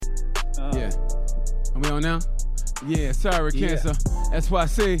Are we on now? Yeah, sorry, cancer.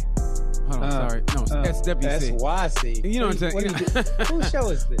 SYC. Hold on, sorry. No, it's SWC. SYC. You know what I'm saying? Whose show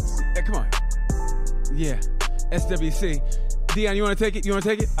is this? Hey, come on. Yeah, SWC. Dion, you want to take it?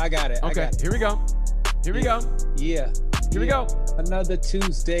 I got it. Okay, here we go. Here we go. Yeah. Here we go. Another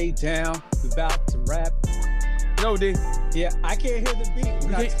Tuesday down. We about to wrap. Go, D. Yeah, I can't hear the beat.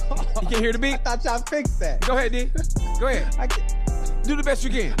 You can't hear the beat? I thought y'all fixed that. Go ahead, D. Go ahead. Do the best you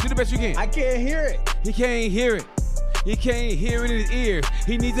can. I can't hear it. He can't hear it. He can't hear it in his ears.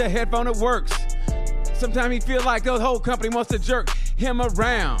 He needs a headphone that works. Sometimes he feels like the whole company wants to jerk him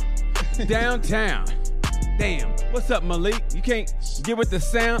around downtown. Damn. What's up, Malik? You can't get with the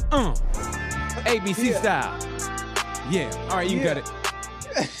sound? ABC style. Yeah. All right, you got it.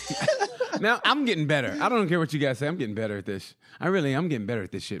 Now, I'm getting better. I don't care what you guys say. I'm getting better at this. I'm getting better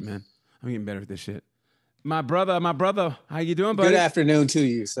at this shit, man. I'm getting better at this shit. My brother, how you doing, buddy? Good afternoon to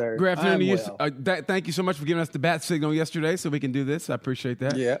you, sir. Good afternoon to you. Well. Thank you so much for giving us the bat signal yesterday so we can do this. I appreciate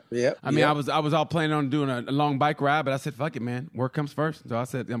that. Yeah. I mean, I was all planning on doing a long bike ride, but I said, fuck it, man. Work comes first. So I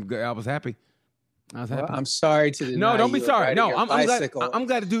said, I'm good. I was happy. Well, I'm sorry to deny No, don't be sorry. No, I'm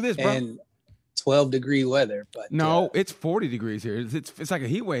glad to do this, bro. And 12-degree weather, but no, it's 40 degrees here. It's like a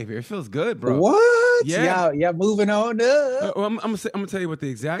heat wave here. It feels good, bro. What? Yeah, yeah. Moving on up. Well, I'm gonna tell you what the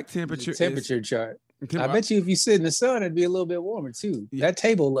exact temperature chart. I bet you if you sit in the sun, it'd be a little bit warmer too. Yeah. That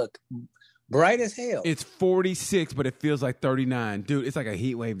table look bright as hell. It's 46, but it feels like 39, dude. It's like a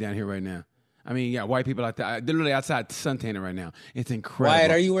heat wave down here right now. I mean, yeah, white people like that. They're literally outside suntanning right now. It's incredible.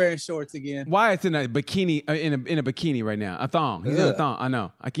 Wyatt, are you wearing shorts again? Wyatt's in a bikini, in a bikini right now. A thong. He's in a thong. I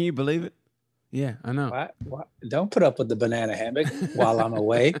know. Can you believe it? Yeah, I know. What? Don't put up with the banana hammock while I'm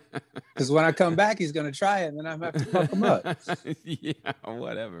away. Because when I come back, he's going to try it, and then I'm going to have to fuck him up. Yeah,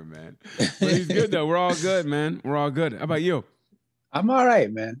 whatever, man. But he's good, though. We're all good, man. We're all good. How about you? I'm all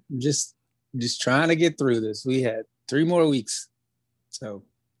right, man. I'm just trying to get through this. We had 3 more weeks. So.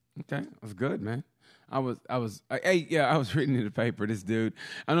 Okay, that's good, man. I was reading in the paper. This dude,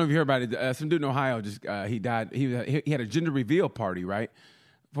 I don't know if you heard about it. Some dude in Ohio just he died. He had a gender reveal party, right?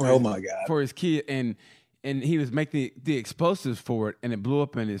 My God! For his kid, and he was making the explosives for it, and it blew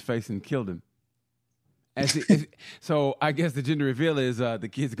up in his face and killed him. So I guess the gender reveal is the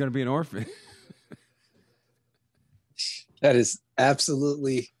kid's going to be an orphan. That is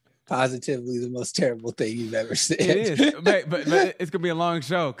absolutely, positively the most terrible thing you've ever said. It is, but it's gonna be a long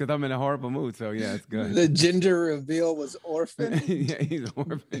show because I'm in a horrible mood. So yeah, it's good. The gender reveal was orphan. Yeah, he's an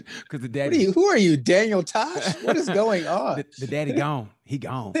orphan because the daddy. Who are you, Daniel Tosh? What is going on? The daddy gone. He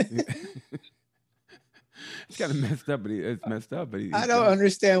gone. It's kind of messed up, but it's messed up. But I don't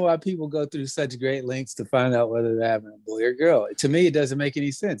understand why people go through such great lengths to find out whether they're having a boy or girl. To me, it doesn't make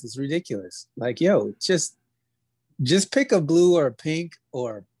any sense. It's ridiculous. Like, yo, just pick a blue or a pink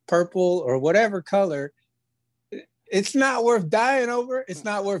or purple or whatever color. It's not worth dying over. It's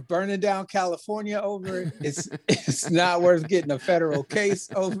not worth burning down California over. It's not worth getting a federal case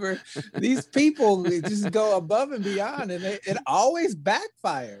over. These people just go above and beyond, and it always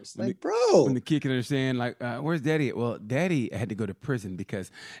backfires. Like, bro, when the kid can understand, like, where's Daddy? Well, Daddy had to go to prison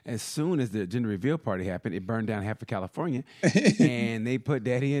because as soon as the gender reveal party happened, it burned down half of California, and they put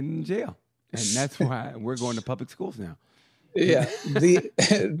Daddy in jail, and that's why we're going to public schools now. Yeah,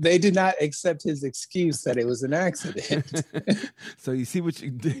 they did not accept his excuse that it was an accident. So you see what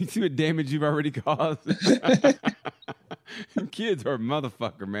damage you've already caused. Kids are a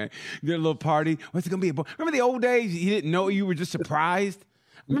motherfucker, man. Did a little party. What's it gonna be? Remember the old days? You didn't know. You were just surprised.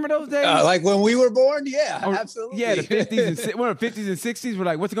 Remember those days? Like when we were born? Yeah, absolutely. Yeah, the 50s and 60s were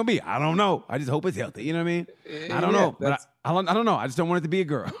like, what's it gonna be? I don't know. I just hope it's healthy. You know what I mean? I don't know. But I don't know. I just don't want it to be a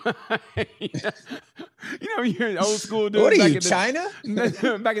girl. You know, you're an old school dude. What are you, China?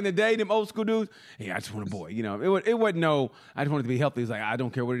 Back in the day, them old school dudes. Yeah, I just want a boy. You know, it wasn't no. I just want it to be healthy. It's like I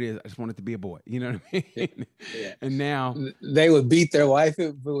don't care what it is. I just want it to be a boy. You know what I mean? Yeah. And now they would beat their wife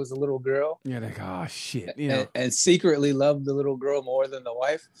if it was a little girl. Yeah, like oh shit. You know, and secretly love the little girl more than the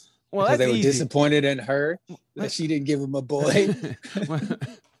wife. Well, because they were disappointed in her that she didn't give him a boy.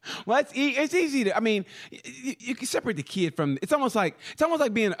 Well, it's easy to. I mean, you can separate the kid from. It's almost like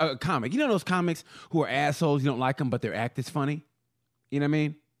being a comic. You know those comics who are assholes. You don't like them, but their act is funny. You know what I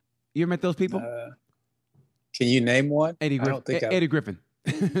mean? You ever met those people? Can you name one? Eddie Griffin.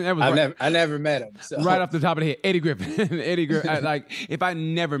 That was I never met him. So. Right off the top of the head, Eddie Griffin. Eddie Griffin. Like if I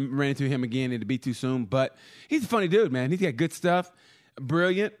never ran into him again, it'd be too soon. But he's a funny dude, man. He's got good stuff.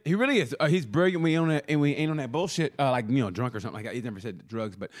 Brilliant. He really is. He's brilliant. We ain't on that bullshit, like, you know, drunk or something like that. He never said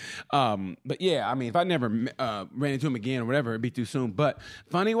drugs, but yeah, I mean, if I never ran into him again or whatever, it'd be too soon. But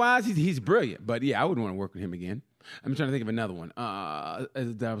funny wise, he's brilliant. But yeah, I wouldn't want to work with him again. I'm trying to think of another one. I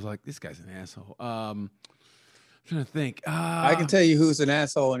was like, this guy's an asshole. I'm trying to think. I can tell you who's an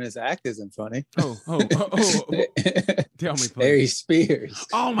asshole and his act isn't funny. Oh. Tell me, please. Harry Spears.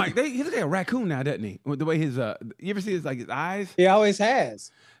 Oh my, he looks like a raccoon now, doesn't he? With the way his, you ever see his eyes? He always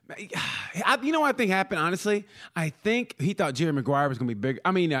has. You know what I think happened, honestly? I think he thought Jerry Maguire was going to be bigger.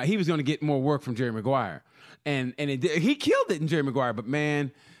 I mean, he was going to get more work from Jerry Maguire. And he killed it in Jerry Maguire, but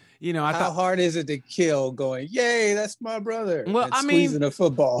man, you know, how hard is it to kill going, yay, that's my brother? Well, and squeezing a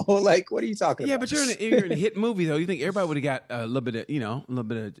football. Like, what are you talking about? Yeah, but you're in a hit movie, though. You think everybody would have got a little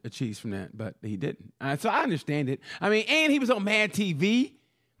bit of cheese from that, but he didn't. So I understand it. I mean, and he was on Mad TV.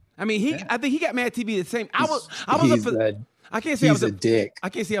 I mean, I think he got Mad TV the same. I was up for. I can't say I was a dick. I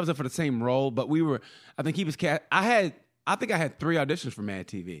can't say I was up for the same role, but we were. I think he was cast. I think I had 3 auditions for Mad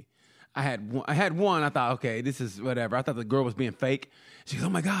TV. I had one. I thought, okay, this is whatever. I thought the girl was being fake. She goes, oh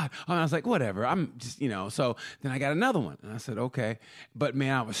my God. And I was like, whatever. I'm just, So then I got another one. And I said, okay. But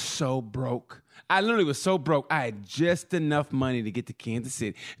man, I was so broke. I literally was so broke. I had just enough money to get to Kansas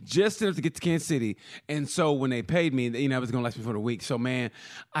City. Just enough to get to Kansas City. And so when they paid me, it was going to last me for the week. So man,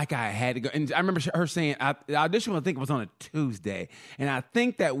 I had to go. And I remember her saying, the audition, I think, was on a Tuesday. And I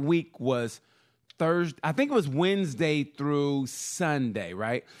think that week was Thursday. I think it was Wednesday through Sunday,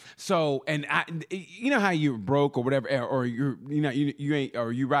 right? So, and you know how you're broke or whatever, or you ain't,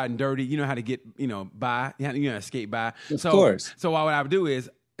 or you riding dirty. You know how to get, by. You know how to skate by. Of course. So what I would do is,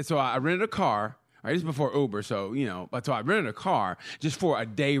 I rented a car. Right, this is before Uber, so so I rented a car just for a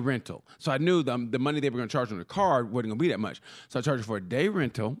day rental. So I knew the money they were going to charge on the car wasn't going to be that much. So I charged it for a day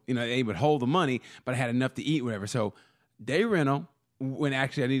rental. They would hold the money, but I had enough to eat, whatever. So day rental. When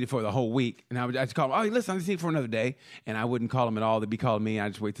actually I needed it for the whole week. And I would just call them, oh, listen, I just need it for another day. And I wouldn't call them at all. They'd be calling me. I'd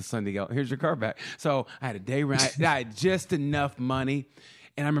just wait till Sunday. Go, here's your car back. So I had a day rent. I had just enough money.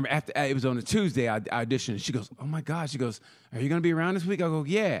 And I remember after it was on a Tuesday, I auditioned. She goes, oh my God. She goes, are you going to be around this week? I go,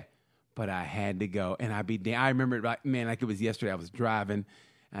 yeah. But I had to go. And I remember it like it was yesterday. I was driving.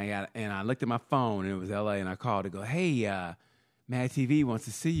 And I looked at my phone and it was LA. And I called to go, hey, Mad TV wants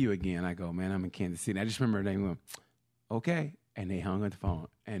to see you again. I go, man, I'm in Kansas City. And I just remember they went, okay. And they hung up the phone.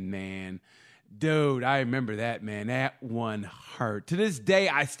 And man, dude, I remember that, man. That one hurt. To this day,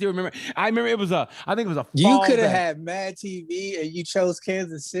 I still remember. I remember I think it was a fall. You could have had Mad TV and you chose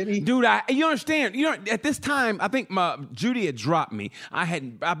Kansas City. Dude, you understand. At this time, I think Judy had dropped me. I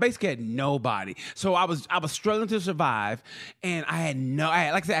basically had nobody. So I was struggling to survive. And I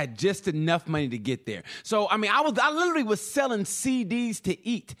had just enough money to get there. So, I mean, I literally was selling CDs to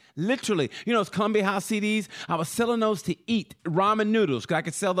eat. Literally. Those Columbia House CDs? I was selling those to eat. Ramen noodles. Because I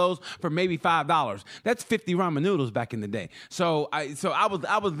could sell those for maybe $5. That's 50 ramen noodles back in the day. So I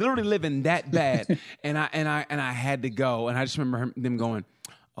was literally living that bad, and I had to go. And I just remember them going,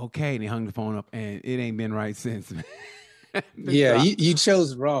 okay, and he hung the phone up, and it ain't been right since. Yeah, you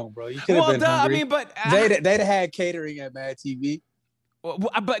chose wrong, bro. You could have been hungry. I mean, but they'd have had catering at Mad TV.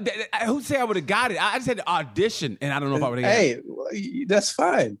 But who'd say I would have got it? I just had to audition, and I don't know if I would have got it. Hey, that's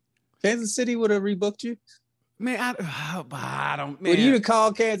fine. Kansas City would have rebooked you. Man, I don't. Man. Would you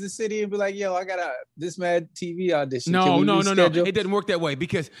call Kansas City and be like, "Yo, I got this Mad TV audition"? No. It doesn't work that way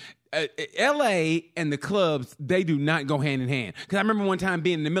because L.A. and the clubs, they do not go hand in hand. Because I remember one time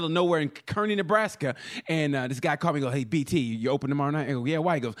being in the middle of nowhere in Kearney, Nebraska, and this guy called me and go, "Hey, BT, you open tomorrow night?" I go, "Yeah,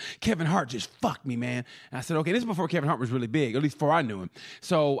 why?" He goes, "Kevin Hart just fucked me, man." And I said, "Okay." This is before Kevin Hart was really big, at least before I knew him.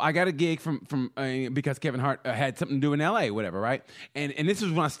 So I got a gig from because Kevin Hart had something to do in L.A., whatever, right? And this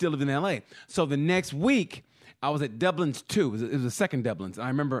was when I still lived in L.A. So the next week, I was at Dublin's 2. It was the second Dublin's. I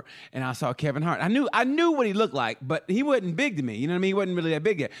remember, and I saw Kevin Hart. I knew what he looked like, but he wasn't big to me. You know what I mean? He wasn't really that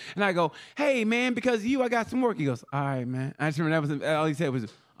big yet. And I go, "Hey, man, because of you, I got some work." He goes, "All right, man." I just remember that was all he said was,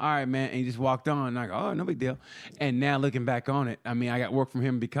 "All right, man," and he just walked on. And I go, "Oh, no big deal." And now looking back on it, I mean, I got work from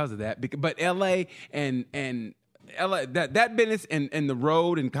him because of that. But L.A. and LA, that business and the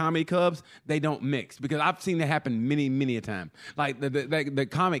road and comedy clubs, they don't mix because I've seen that happen many, many a time. Like the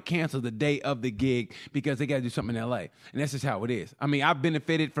comic cancels the day of the gig because they got to do something in LA, and that's just how it is. I mean, I've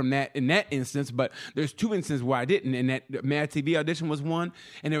benefited from that in that instance, but there's 2 instances where I didn't. And that Mad TV audition was one,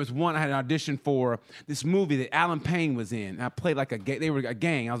 and there was one I had an audition for this movie that Alan Payne was in. And I played like they were a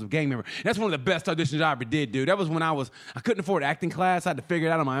gang. I was a gang member. And that's one of the best auditions I ever did, dude. That was when I couldn't afford acting class. I had to figure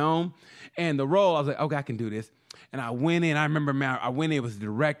it out on my own. And the role, I was like, okay, I can do this. And I went in. I remember, man, I went in. It was the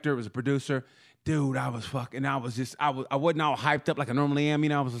director. It was a producer. Dude, I wasn't all hyped up like I normally am.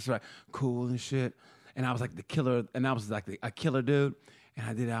 I was just like cool and shit. And I was like the killer. And I was like a killer dude. And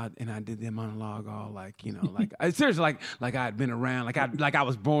I did the monologue all like, seriously, like I had been around, like I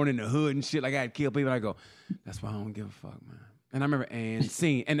was born in the hood and shit. Like I had killed people. And I go, that's why I don't give a fuck, man. And I remember and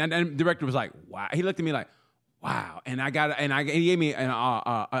the director was like, wow. He looked at me like, wow. And he gave me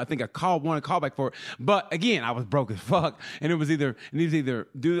I think one callback for it. But again, I was broke as fuck. And it was either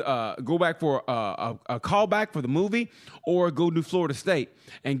go back for a callback for the movie or go to Florida State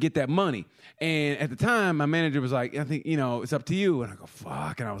and get that money. And at the time, my manager was like, I think, it's up to you. And I go,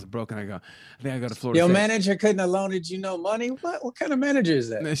 fuck. And I was broke. And I think I go to Florida State. Your manager couldn't have loaned you no money? What kind of manager is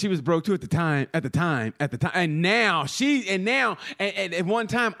that? And she was broke too at the time. And now at one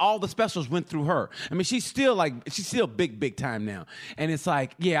time, all the specials went through her. I mean, she's still big time now. And it's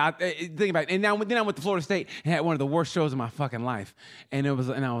like, yeah, think about it. And then I went to Florida State and had one of the worst shows of my fucking life. And I was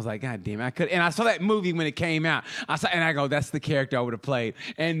like, God damn it, and I saw that movie when it came out. I go, that's the character I would have played.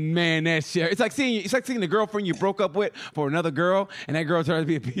 And man, that shit. It's like seeing the girlfriend you broke up with for another girl, and that girl turns to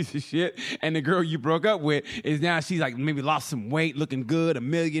be a piece of shit. And the girl you broke up with is now she's like maybe lost some weight, looking good, a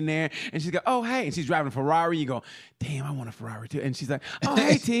millionaire, and she's go, oh hey, and she's driving a Ferrari. You go, damn, I want a Ferrari too. And she's like, oh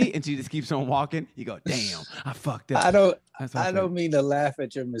hey T, and she just keeps on walking. You go, damn, I fucked up. I don't mean to laugh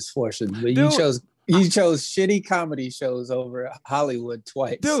at your misfortunes, but you chose shitty comedy shows over Hollywood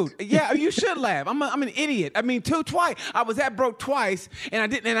twice. Dude, yeah, you should laugh. I'm an idiot. I mean, twice. I was that broke twice, and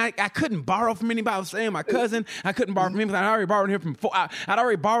I couldn't borrow from anybody. I was saying my cousin, I couldn't borrow from him because I'd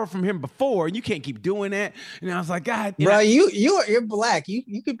already borrowed from him before, and you can't keep doing that. And I was like, God. Bro, you're black.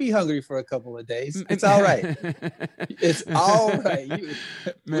 You could be hungry for a couple of days. It's all right. It's all right.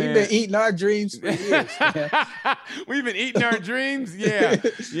 We've been eating our dreams for years. We've been eating our dreams? Yeah.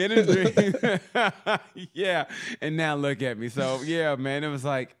 Yeah, them dreams. Yeah, and now look at me. So yeah, man, it was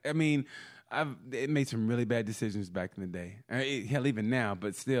like, I mean, it made some really bad decisions back in the day. Hell, even now,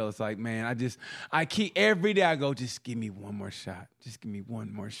 but still, it's like, man, I keep every day I go, just give me one more shot. Just give me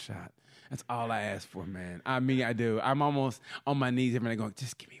one more shot. That's all I ask for, man. I mean, I do. I'm almost on my knees every day going,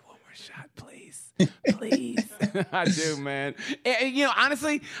 just give me one more shot, please. Please. I do, man. And,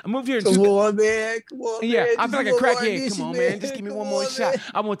 honestly, I moved here. Come on, man. Yeah, I feel like a crackhead. Come on, man. Just give me one more shot.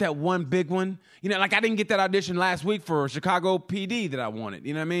 I want that one big one. Like I didn't get that audition last week for Chicago PD that I wanted.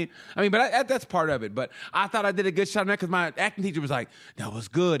 You know what I mean? But that's part of it. But I thought I did a good shot on that because my acting teacher was like, that was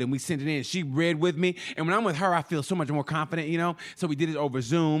good. And we sent it in. She read with me. And when I'm with her, I feel so much more confident, So we did it over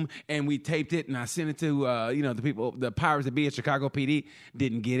Zoom and we taped it and I sent it to, the people, the powers that be at Chicago PD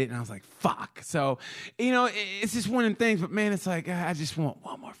didn't get it. And I was like, fuck. So, it's just one of the things. But man, it's like, I just want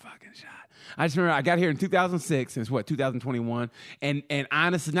one more fucking shot. I just remember I got here in 2006, and it's 2021, and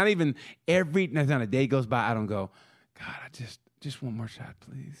honestly, not a day goes by I don't go, God, I just one more shot,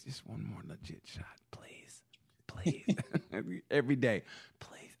 please, just one more legit shot, please, every day,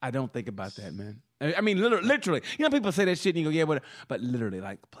 please. I don't think about that, man. I mean, literally, people say that shit, and you go, yeah, but literally,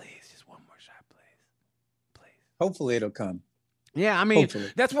 like, please, just one more shot, please. Hopefully, it'll come. Yeah, I mean,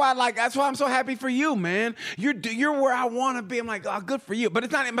 hopefully. that's why I'm so happy for you, man. You're where I want to be. I'm like, oh, good for you. But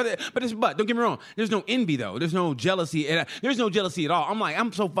it's not. But don't get me wrong. There's no envy though. There's no jealousy. There's no jealousy at all. I'm like,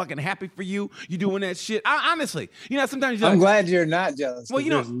 I'm so fucking happy for you. You doing that shit. Honestly, sometimes I'm glad you're not jealous. Well,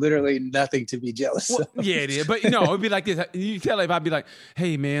 there's literally nothing to be jealous of. Yeah, it is. But it'd be like this. You tell if I'd be like,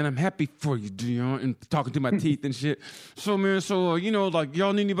 hey man, I'm happy for you, Dion, and talking to my teeth and shit. So man, like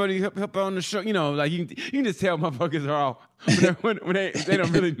y'all need anybody help on the show? Like you can just tell motherfuckers are all. when they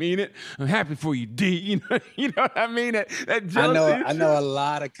don't really mean it. I'm happy for you, D. You know what I mean? That jealousy. I know a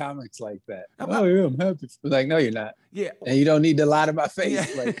lot of comics like that. Oh yeah, I'm happy. Like, no, you're not. Yeah, and you don't need to lie to my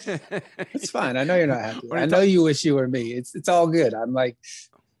face. Yeah. Like, it's fine. I know you're not happy. I know you wish you were me. It's all good. I'm like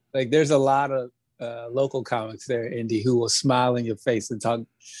there's a lot of local comics there, Indy, who will smile in your face and talk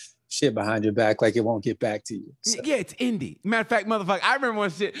shit behind your back like it won't get back to you. So. Yeah, it's indie. Matter of fact, motherfucker, I remember one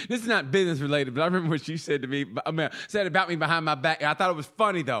shit. This is not business related, but I remember what you said to me. Said about me behind my back. I thought it was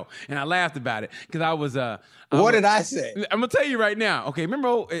funny though, and I laughed about it because I was. What did I say? I'm gonna tell you right now. Okay,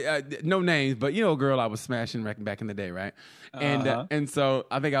 remember no names, but a girl I was smashing back in the day, right? And and so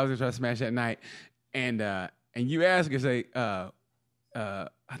I think I was gonna try to smash that night, and you asked her, say, I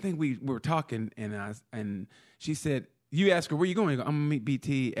think we were talking, and she said. You ask her, where you going? You go, I'm going to meet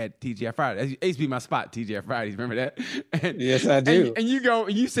BT at TGI Fridays. It used to be my spot, TGI Fridays. Remember that? And, yes, I do. And you go,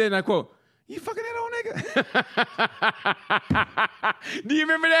 and you said, and I quote, you fucking that old nigga? Do you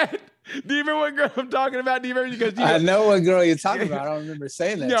remember that? Do you remember what girl I'm talking about? Do you remember? I know what girl you're talking about. I don't remember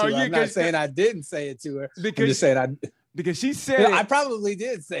saying that to her. I'm not saying I didn't say it to her. I'm just saying because she said it. I probably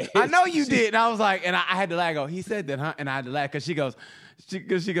did say it. I know you did. And I was like, and I had to laugh. I go, he said that, huh? And I had to laugh because she goes,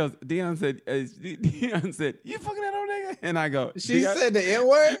 Dion said, you fucking that old nigga? And I go, she said the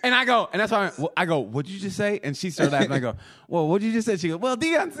N-word? And I go, and that's why I go, what'd you just say? And she started laughing. I go, well, what'd you just say? She goes, well,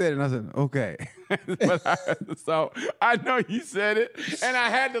 Dion said it. And I said, okay. So I know you said it. And I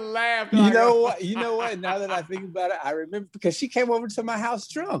had to laugh. You know what? Now that I think about it, I remember because she came over to my house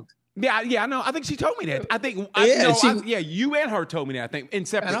drunk. Yeah, I know. I think she told me that. I think, you and her told me that. I think in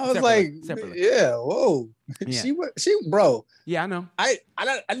separate. And I was separately. yeah, whoa. Yeah. Bro. Yeah, I know. I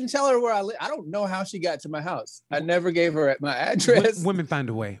didn't tell her where I live. I don't know how she got to my house. I never gave her my address. Women find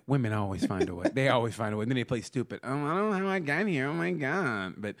a way. Women always find a way. They always find a way. Then they play stupid. Oh, I don't know how I got here. Oh my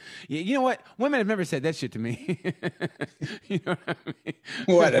God. But yeah, you know what? Women have never said that shit to me. You know what I mean?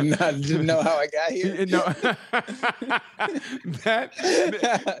 What? I didn't know how I got here. No.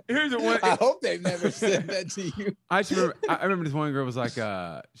 Here's the one. I hope they've never said that to you. I remember this one girl was like,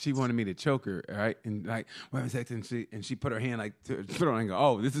 she wanted me to choke her, right? And like, we're having sex, and she put her hand like to put her on and go,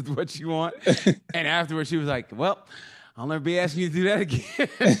 oh, this is what you want? And afterwards she was like, well, I'll never be asking you to do that again.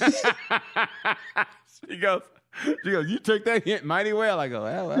 She goes, you took that hint mighty well. I go,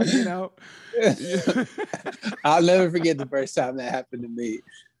 well, you know. I'll never forget the first time that happened to me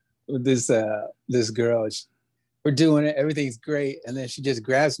with this girl. We're doing it, everything's great, and then she just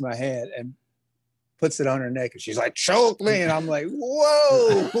grabs my hand and puts it on her neck, and she's like, choke me, and I'm like,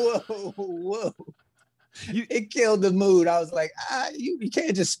 whoa. It killed the mood. I was like, you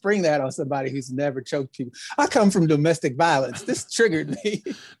can't just spring that on somebody who's never choked people. I come from domestic violence. This triggered me.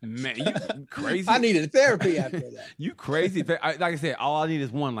 Man, you crazy. I needed therapy after that. You crazy. Like I said, all I need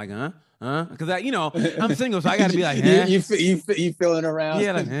is one, like, because I'm single, so I got to be like, you feeling around,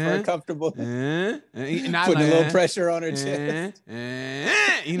 yeah, like, uncomfortable, putting a little pressure on her chest.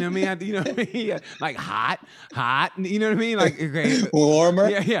 You know what I mean? You know what I mean? Yeah. Like hot. You know what I mean? Like okay. warmer.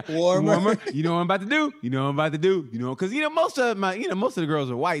 Yeah. Warmer. You know what I'm about to do. You know, because most of the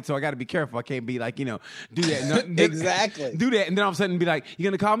girls are white, so I got to be careful. I can't be like, do that. No, exactly. Do that, and then all of a sudden be like, you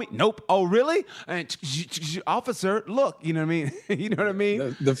gonna call me? Nope. Oh, really? And officer, look. You know what I mean? You know what I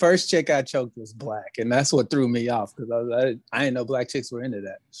mean? The first chick I choked was black, and that's what threw me off because I didn't know black chicks were into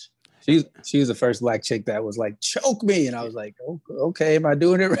that. She was the first black chick that was like, choke me, and I was like, okay, am I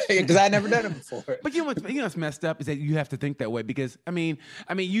doing it right? Because I never done it before. But you know what's messed up is that you have to think that way because I mean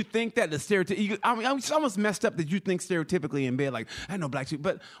you think that the stereotype. It's almost messed up that you think stereotypically in bed like I know black chicks,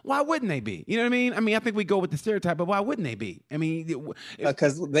 but why wouldn't they be? You know what I mean? I think we go with the stereotype, but why wouldn't they be? I mean,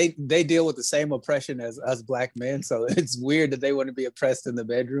 because they deal with the same oppression as us black men, so it's weird that they want to be oppressed in the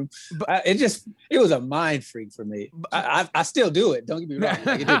bedroom. But it was a mind freak for me. I still do it. Don't get me wrong.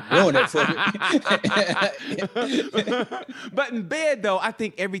 Like, it didn't ruin it for me. But in bed, though, I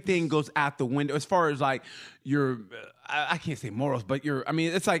think everything goes out the window as far as like your. I can't say morals, but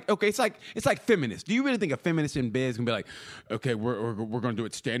it's like okay, it's like feminists. Do you really think a feminist in bed is gonna be like, okay, we're gonna do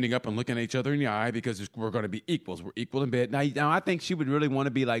it standing up and looking at each other in the eye because we're gonna be equals. We're equal in bed. Now I think she would really want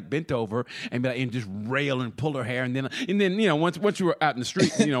to be like bent over and be like, and just rail and pull her hair, and then once you were out in the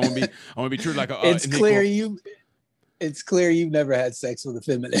street, I want to be treated like a. It's clear you've never had sex with a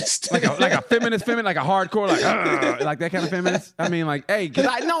feminist. like a feminist, like a hardcore, like that kind of feminist. I mean, like, hey, because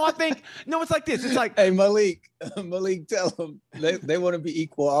it's like this. It's like, hey, Malik, tell them they want to be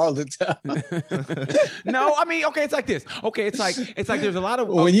equal all the time. No, okay, it's like this. Okay, it's like there's a lot of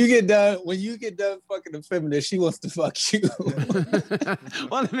when you get done fucking a feminist, she wants to fuck you.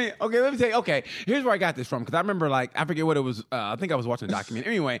 Well, let me tell you. Okay, here's where I got this from because I remember like I forget what it was. I think I was watching a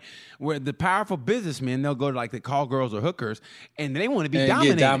documentary anyway, where the powerful businessmen they'll go to like they call girls or hookers, and they want to be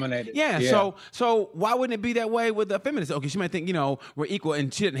dominated. Yeah. So why wouldn't it be that way with a feminist? Okay, she might think we're equal,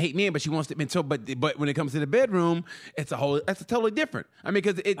 and she doesn't hate men, but she wants to. But when it comes to the bedroom, that's totally different.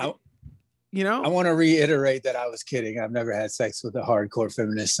 Because I want to reiterate that I was kidding. I've never had sex with a hardcore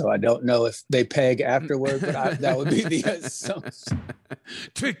feminist, so I don't know if they peg afterward, but that would be the assumption.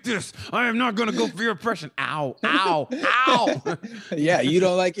 Take this. I am not going to go for your oppression. Ow, ow, ow. Yeah, you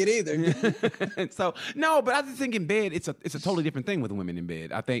don't like it either. So, no, but I just think in bed, it's a totally different thing with women in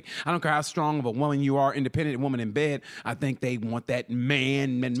bed. I don't care how strong of a woman you are, independent woman in bed, I think they want that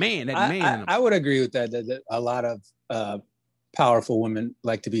man. I would agree with that a lot of powerful women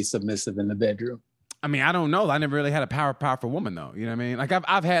like to be submissive in the bedroom. I don't know. I never really had a powerful woman though. You know what I mean? Like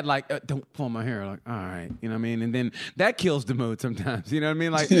I've had like, don't pull my hair. Like, all right. You know what I mean? And then that kills the mood sometimes. You know what I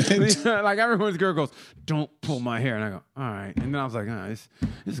mean? Like, like I remember when this girl goes, don't pull my hair. And I go, all right. And then I was like, this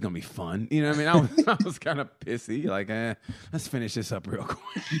is going to be fun. You know what I mean? I was kind of pissy. Like, let's finish this up real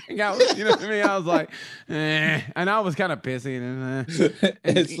quick. You know what I mean? I was like, and I was kind of pissy. And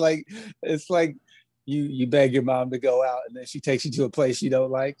it's like, You beg your mom to go out, and then she takes you to a place you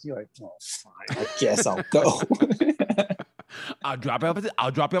don't like. You're like, oh, fine, I guess I'll go. I'll drop you off at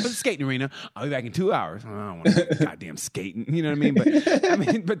the skating arena. I'll be back in 2 hours. I don't want to goddamn skating. You know what I mean?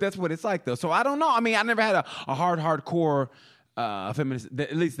 But but that's what it's like though. So I don't know. I never had a hardcore feminist,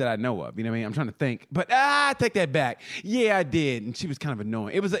 at least that I know of. You know what I mean? I'm trying to think, but I take that back. Yeah, I did, and she was kind of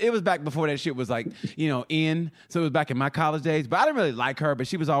annoying. It was back before that shit was like in. So it was back in my college days. But I didn't really like her. But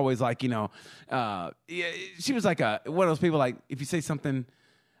she was always like she was like one of those people like if you say something.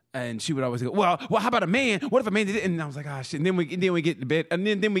 And she would always go, well, how about a man? What if a man did it? And I was like, oh shit. And then we get to bed, and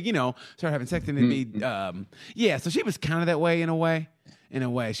then we start having sex, and it'd be So she was kind of that way in a way. In a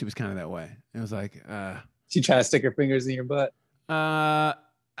way, she was kind of that way. It was like she tried to stick her fingers in your butt. I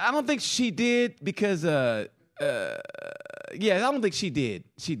don't think she did because I don't think she did.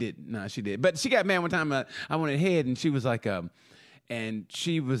 She did. No, she did. But she got mad one time. I went ahead, and she was like, and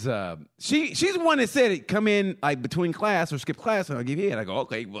she was she's the one that said it, come in like between class or skip class and I'll give you it. I go,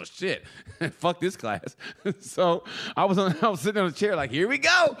 okay, well shit. Fuck this class. So I was sitting on a chair like, here we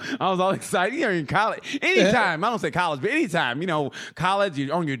go. I was all excited. You're in college. Anytime, I don't say college, but anytime, college,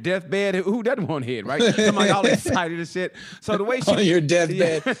 you're on your deathbed. Who doesn't want head, right? So I'm like all excited and shit. So the way she on your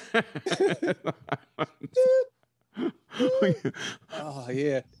deathbed. Oh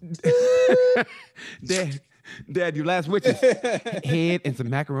yeah. Dad, your last wishes. Head and some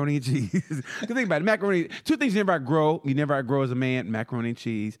macaroni and cheese. Because think about it, macaroni, two things you never outgrow. You never outgrow as a man, macaroni and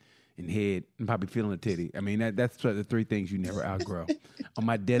cheese and head and probably feeling a titty. I mean, that's the three things you never outgrow. On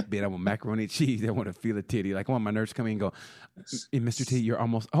my deathbed, I want macaroni and cheese. I want to feel a titty. Like I want my nurse to come in and go, hey, Mr. T, you're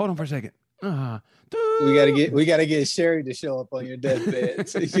almost, hold on for a second. We gotta get Sherry to show up on your deathbed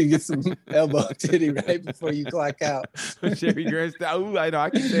so you can get some elbow titty right before you clock out. Sherry Grace. Ooh, I know. I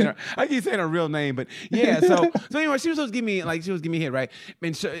keep saying her real name, but yeah. So anyway, she was supposed to give me head, right?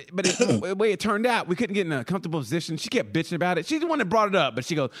 And the way it turned out, we couldn't get in a comfortable position. She kept bitching about it. She's the one that brought it up, but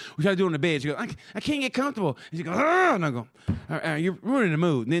she goes, "We try to do it in the bed." She goes, "I can't get comfortable." And she goes, and I go, "You're ruining the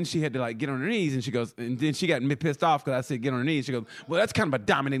mood." And then she had to like get on her knees, and she goes, and then she got pissed off because I said get on her knees. She goes, "Well, that's kind of a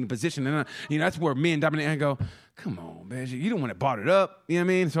dominating position, and that's where men dominate." And I go, come on, man. You don't want to brought it up. You know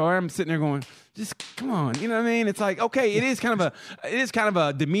what I mean? So I'm sitting there going, just come on. You know what I mean? It's like, okay, it is kind of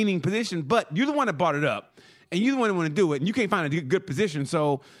a demeaning position, but you're the one that brought it up. And you're the one that want to do it. And you can't find a good position.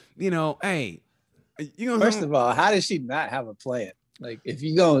 So, hey. First of all, how does she not have a plan? Like if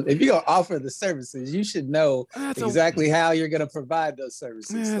you're gonna offer the services, you should know exactly how you're gonna provide those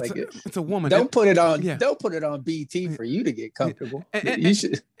services. Yeah, it's a woman. Don't put it on BT for you to get comfortable. You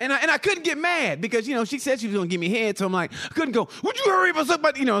should. And I couldn't get mad because she said she was gonna give me head, so I'm like, I couldn't go. Would you hurry up?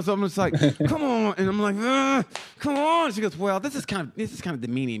 But so I'm just like, come on, and I'm like, come on. She goes, well, this is kind of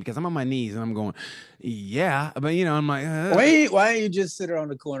demeaning because I'm on my knees and I'm going, yeah, but I'm like, why don't you just sit her on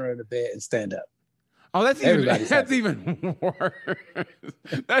the corner of the bed and stand up? Oh, that's even worse.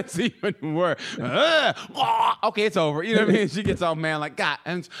 That's even worse. Okay, it's over. You know what I mean? She gets all mad like, God.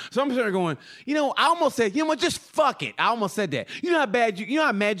 And so I'm sitting there going, I almost said, just fuck it. I almost said that. You know how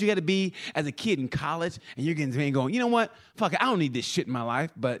mad you got to be as a kid in college, and you're getting to going, you know what? Fuck it. I don't need this shit in my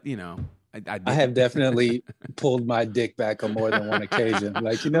life, but I have definitely pulled my dick back on more than one occasion.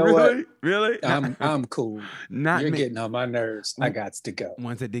 Like, really? What? Really? I'm cool. You're getting on my nerves. I got to go.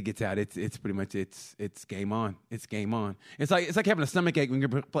 Once that dick gets out, it's pretty much it's game on. It's game on. It's like having a stomach ache when you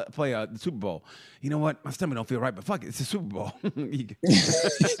play the Super Bowl. You know what? My stomach don't feel right, but fuck it, it's a Super Bowl. You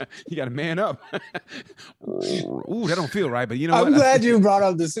got to man up. Ooh, that don't feel right, but I'm glad you brought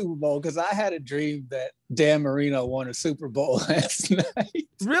up the Super Bowl because I had a dream that Dan Marino won a Super Bowl last night.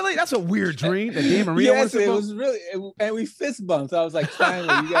 Really? That's a weird dream that Dan Marino won a Super Bowl? It was really, and we fist bumped. I was like,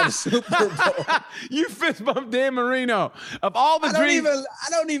 finally, you got a Super Bowl. You fist bumped Dan Marino. Of all the dreams. I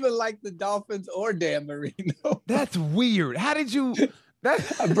don't even like the Dolphins or Dan Marino. That's weird. How did you...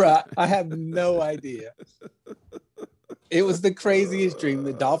 Bruh, I have no idea. It was the craziest dream.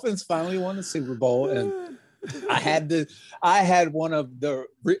 The Dolphins finally won the Super Bowl, and I had a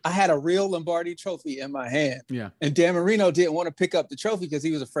real Lombardi trophy in my hand. Yeah. And Dan Marino didn't want to pick up the trophy because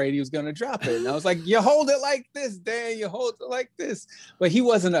he was afraid he was going to drop it. And I was like, you hold it like this, Dan, you hold it like this. But he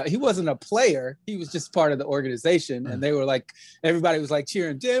wasn't a player. He was just part of the organization. And they were like, everybody was like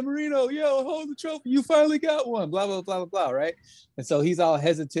cheering, Dan Marino, yo, hold the trophy. You finally got one, blah, blah, blah, blah, blah, right? And so he's all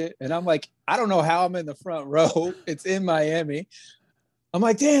hesitant. And I'm like, I don't know how I'm in the front row. It's in Miami. I'm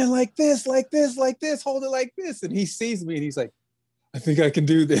like, Dan, like this, hold it like this. And he sees me and he's like, I think I can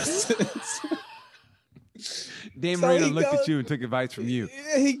do this. Dan Marino looked at you and took advice from you.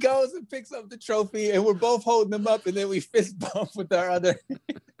 He goes and picks up the trophy and we're both holding them up and then we fist bump with our other.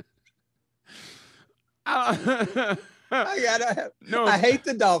 I hate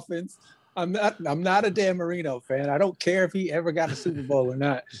the Dolphins. I'm not a Dan Marino fan. I don't care if he ever got a Super Bowl or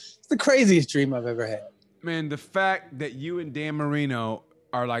not. It's the craziest dream I've ever had. Man, the fact that you and Dan Marino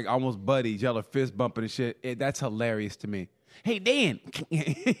are like almost buddies, y'all are fist bumping and shit, that's hilarious to me. Hey, Dan.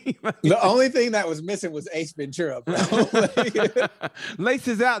 The only thing that was missing was Ace Ventura, bro.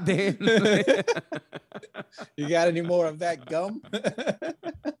 Laces out, Dan. You got any more of that gum? I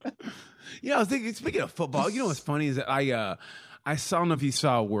was thinking, speaking of football, you know what's funny is that I don't know if you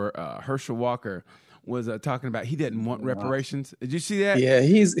saw where Herschel Walker was talking about he didn't want reparations. Did you see that? Yeah,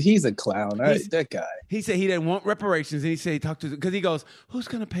 he's a clown. That guy. He said he didn't want reparations, and he said he talked to because he goes, "Who's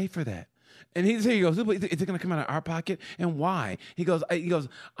going to pay for that?" And he goes, "Is it going to come out of our pocket? And why?" He goes,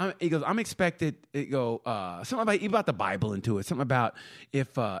 "I'm expected." Something about the Bible into it. Something about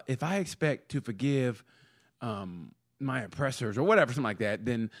if I expect to forgive my oppressors or whatever, something like that,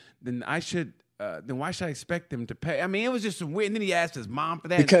 then I should. Then why should I expect them to pay? I mean, it was just weird. And then he asked his mom for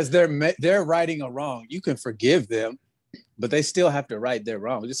that because they're righting a wrong. You can forgive them, but they still have to right their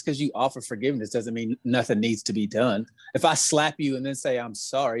wrong. Just because you offer forgiveness doesn't mean nothing needs to be done. If I slap you and then say I'm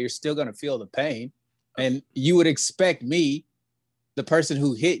sorry, you're still going to feel the pain, and you would expect me, the person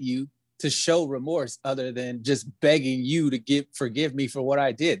who hit you, to show remorse other than just begging you to forgive me for what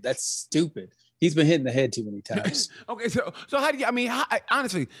I did. That's stupid. He's been hit in the head too many times. Okay, so how do you? I mean,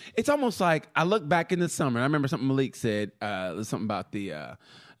 honestly, it's almost like I look back in the summer. I remember something Malik said, something about the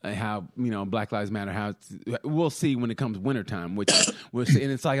how Black Lives Matter. How we'll see when it comes wintertime, which we'll see.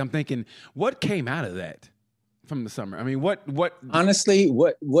 And it's like I'm thinking, what came out of that from the summer? I mean, what? Honestly,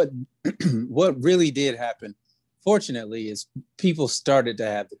 what really did happen? Fortunately, is people started to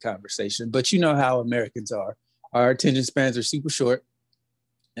have the conversation. But you know how Americans are. Our attention spans are super short.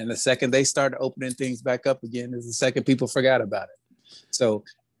 And the second they started opening things back up again is the second people forgot about it. So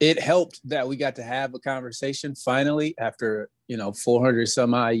it helped that we got to have a conversation finally after, 400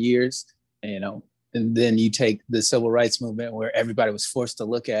 some odd years, and then you take the civil rights movement where everybody was forced to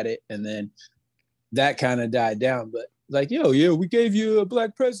look at it. And then that kind of died down. But like, we gave you a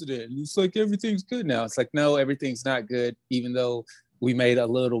black president. It's like everything's good now. It's like, no, everything's not good, even though we made a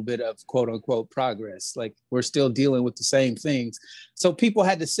little bit of quote unquote progress. Like we're still dealing with the same things. So people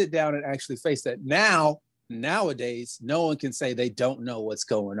had to sit down and actually face that. Nowadays, no one can say they don't know what's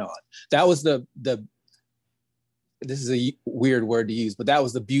going on. That was this is a weird word to use, but that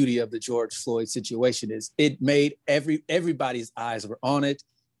was the beauty of the George Floyd situation is it made everybody's eyes were on it.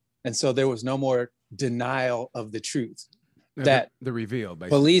 And so there was no more denial of the truth. That the reveal,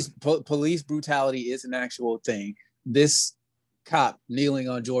 basically. Police brutality is an actual thing. This cop kneeling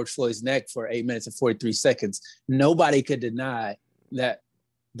on George Floyd's neck for 8 minutes and 43 seconds. Nobody could deny that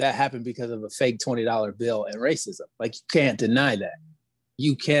happened because of a fake $20 bill and racism. Like you can't deny that.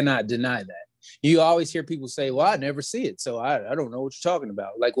 You cannot deny that. You always hear people say, well, I never see it. So I don't know what you're talking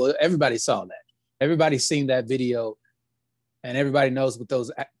about. Like, well, everybody saw that. Everybody's seen that video and everybody knows what those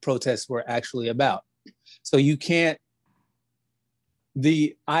protests were actually about. So you can't,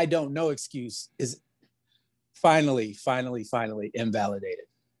 the I don't know excuse is finally invalidated.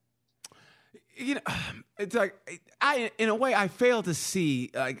 It's like in a way I fail to see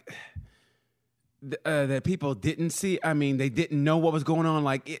like that people didn't see. I mean, they didn't know what was going on.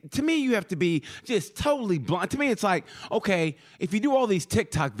 Like to me, you have to be just totally blind. To me, it's like, okay, if you do all these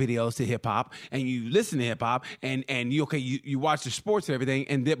TikTok videos to hip hop and you listen to hip hop and you watch the sports and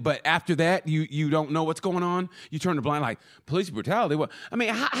everything, but after that you don't know what's going on. You turn the blind like police brutality. What I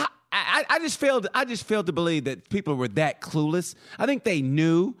mean, I just failed to believe that people were that clueless. I think they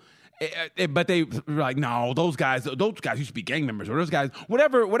knew. But they were like, no, those guys used to be gang members, or those guys,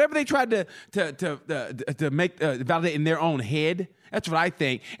 whatever they tried to make validate in their own head. That's what I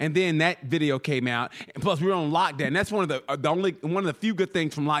think. And then that video came out, and plus we were on lockdown. That's one of the few good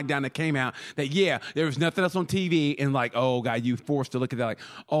things from lockdown that came out. That there was nothing else on TV, and like, oh God, you forced to look at that, like,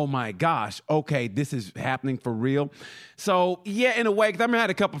 oh my gosh, okay, this is happening for real. So yeah, in a way, because I remember I had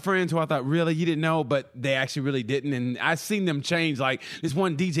a couple of friends who I thought, really, you didn't know, but they actually really didn't, and I've seen them change. Like this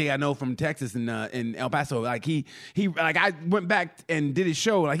one DJ I know from Texas in El Paso, like he like I went back and did his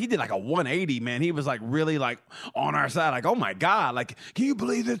show, like he did like a 180, man. He was like really like on our side, like, oh my God, like, can you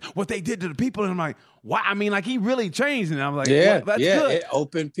believe this? What they did to the people? And I'm like, wow. I mean, like he really changed, and I'm like, well, that's good. It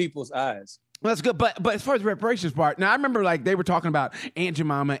opened people's eyes. Well, that's good, but as far as the reparations part, now I remember like they were talking about Aunt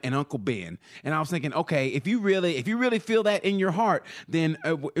Jemima and Uncle Ben, and I was thinking, okay, if you really feel that in your heart, then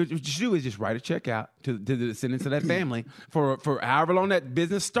what you should do is just write a check out to the descendants of that family for however long that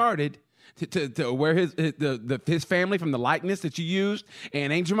business started. To where his family from the likeness that you used,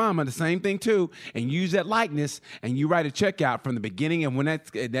 and Aunt Jemima the same thing too, and use that likeness, and you write a check out from the beginning of when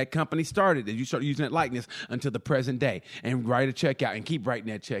that company started, and you start using that likeness until the present day, and write a check out and keep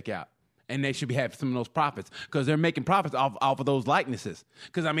writing that check out. and they should be having some of those profits because they're making profits off of those likenesses.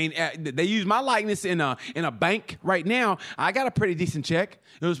 Because I mean, they use my likeness in a bank right now. I got a pretty decent check.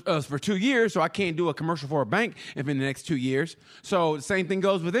 It was for 2 years, so I can't do a commercial for a bank if in the next 2 years. So the same thing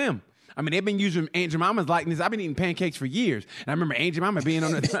goes with them. I mean, they've been using Aunt Jemima's likeness. I've been eating pancakes for years, and I remember Aunt Jemima being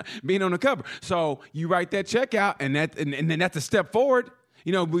on the cover. So you write that check out, and then that's a step forward.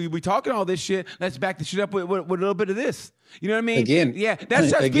 You know, we talking all this shit. Let's back the shit up with a little bit of this. You know what I mean? Again, yeah, that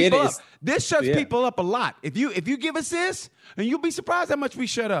shuts people up. This shuts people up a lot. If you give us this, and you'll be surprised how much we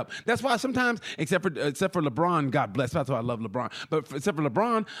shut up. That's why sometimes, except for LeBron, God bless. That's why I love LeBron. But except for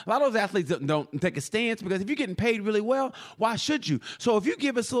LeBron, a lot of those athletes don't take a stance because if you're getting paid really well, why should you? So if you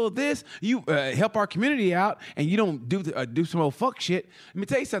give us a little this, you help our community out, and you don't do some old fuck shit. Let me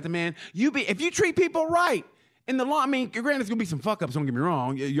tell you something, man. If you treat people right. In the law, I mean, granted, there's going to be some fuck-ups, don't get me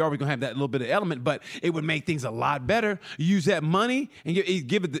wrong. You're always going to have that little bit of element, but it would make things a lot better. You use that money and you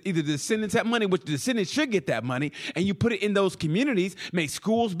give it either the descendants that money, which the descendants should get that money, and you put it in those communities, make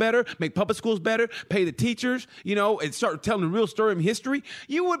schools better, make public schools better, pay the teachers, you know, and start telling the real story of history.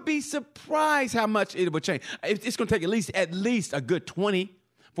 You would be surprised how much it would change. It's going to take at least a good 20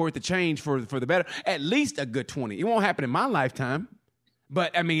 for it to change for the better. At least a good 20. It won't happen in my lifetime.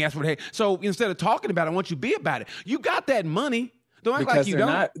 But, I mean, that's what, hey, so instead of talking about it, I want you to be about it. You got that money. Don't act like you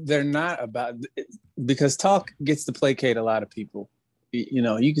don't. They're not about, because talk gets to placate a lot of people. You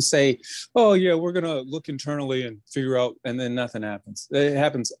know, you can say, oh, yeah, we're going to look internally and figure out, and then nothing happens. It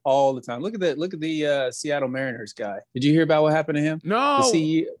happens all the time. Look at the Seattle Mariners guy. Did you hear about what happened to him? No.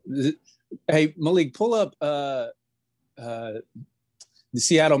 Hey, Malik, pull up the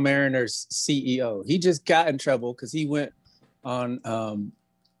Seattle Mariners CEO. He just got in trouble because he went on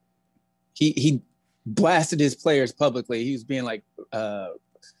he blasted his players publicly. He was being like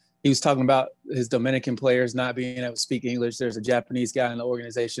he was talking about his Dominican players not being able to speak English. There's a Japanese guy in the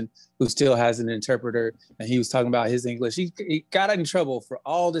organization who still has an interpreter, and he was talking about his English. He got in trouble for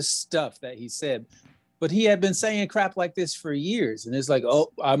all this stuff that he said, but he had been saying crap like this for years, and it's like,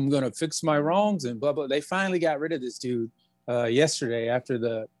 oh, I'm gonna fix my wrongs and blah blah. They finally got rid of this dude yesterday after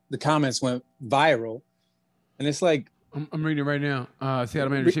the comments went viral, and it's like, I'm reading it right now. Seattle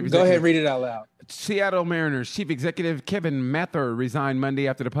Mariners Chief Executive. Go ahead, read it out loud. Seattle Mariners Chief Executive Kevin Mather resigned Monday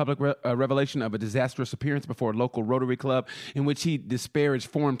after the public revelation of a disastrous appearance before a local Rotary Club in which he disparaged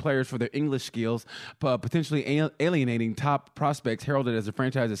foreign players for their English skills, potentially alienating top prospects heralded as the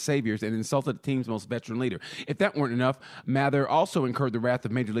franchise's saviors, and insulted the team's most veteran leader. If that weren't enough, Mather also incurred the wrath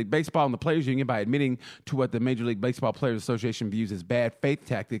of Major League Baseball and the Players Union by admitting to what the Major League Baseball Players Association views as bad faith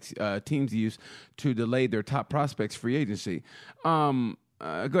tactics teams use to delay their top prospects' free agency.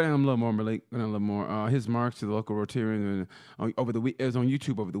 Go down a little more, Malik. Go down a little more. His marks to the local Rotarian over the week. It was on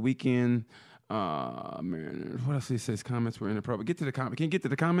YouTube over the weekend. Man, what else? He says comments were inappropriate. Get to the comment. Can you get to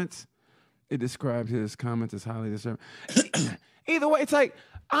the comments? It describes his comments as highly disturbing. Either way, it's like,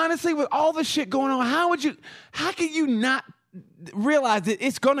 honestly, with all the shit going on, how can you not realize that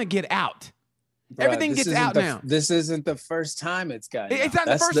it's gonna get out? Bruh, everything gets out now. This isn't the first time it's gotten out. It's not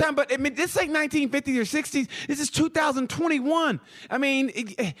the first time, but I mean, this is like 1950s or 60s. This is 2021. I mean,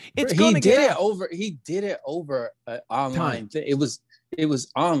 it's going to get out. He did it over online. It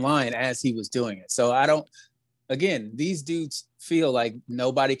was online as he was doing it. So again, these dudes feel like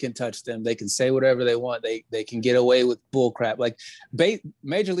nobody can touch them. They can say whatever they want. They can get away with bull crap. Like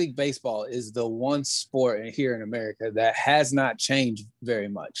Major League Baseball is the one sport here in America that has not changed very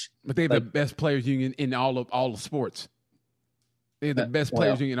much. But they have the best players union in all of sports. They're the best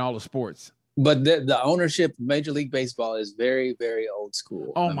players union in all of sports. But the ownership of Major League Baseball is very, very old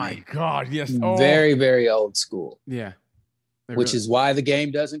school. Oh, my God, yes. Very, very old school. Yeah. Which is why the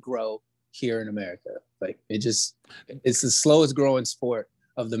game doesn't grow here in America. Like it's the slowest growing sport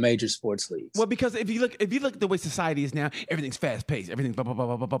of the major sports leagues. Well, because if you look at the way society is now, everything's fast paced, everything's blah, blah,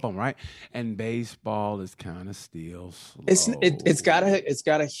 blah, blah, blah, blah, right? And baseball is kind of still slow. It's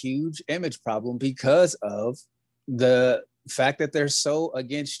got a huge image problem because of the fact that they're so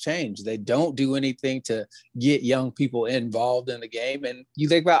against change. They don't do anything to get young people involved in the game. And you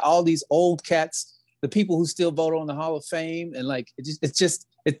think about all these old cats, the people who still vote on the Hall of Fame, and like it's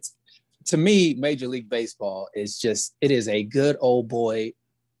to me, Major League Baseball is a good old boy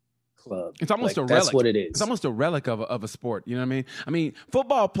club. It's almost a relic. That's what it is. It's almost a relic of a sport. You know what I mean? I mean,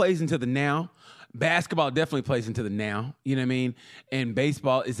 football plays into the now. Basketball definitely plays into the now. You know what I mean? And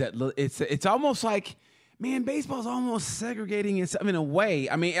baseball is it's almost like, man, baseball's almost segregating itself in a way.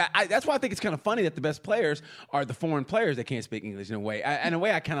 I mean, that's why I think it's kind of funny that the best players are the foreign players that can't speak English in a way. In a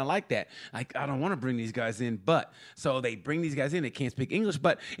way, I kind of like that. Like, I don't want to bring these guys in, but so they bring these guys in that can't speak English.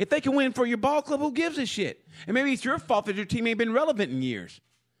 But if they can win for your ball club, who gives a shit? And maybe it's your fault that your team ain't been relevant in years.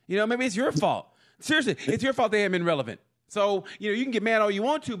 You know, maybe it's your fault. Seriously, it's your fault they haven't been relevant. So, you can get mad all you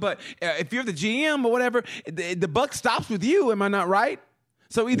want to, but if you're the GM or whatever, the buck stops with you. Am I not right?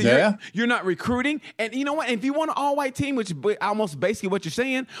 So either you're not recruiting, and you know what? If you want an all-white team, which is almost basically what you're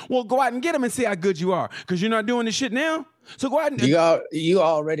saying, well, go out and get them and see how good you are, because you're not doing this shit now. So go out and you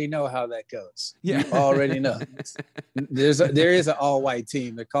already know how that goes. Yeah, you already know. There is an all-white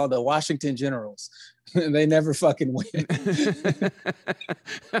team. They're called the Washington Generals. They never fucking win.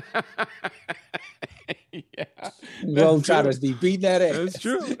 Yeah, Globetrotters be beating that ass. That's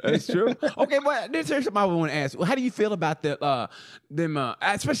true. That's true. Okay, but there's something I want to ask. How do you feel about them,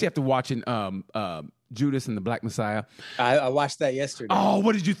 especially after watching Judas and the Black Messiah? I watched that yesterday. Oh,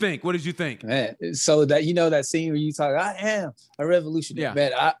 what did you think? Man, so that scene where you talk, I am a revolutionary. Yeah.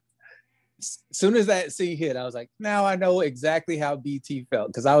 Man, as soon as that scene hit, I was like, now I know exactly how BT felt,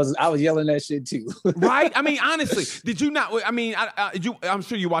 because I was yelling that shit too. Right? I mean, honestly, did you not? I mean, I'm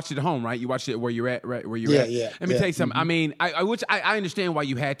sure you watched it at home, right? You watched it where you're at, right? Where you're at. Yeah. Let me tell you something. I mean, I understand why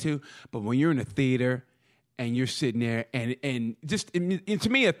you had to, but when you're in a theater and you're sitting there, and to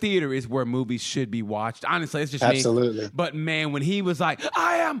me, a theater is where movies should be watched. Honestly, it's just absolutely. Me. But man, when he was like,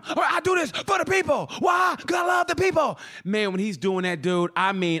 I do this for the people. Why? Because I love the people. Man, when he's doing that, dude,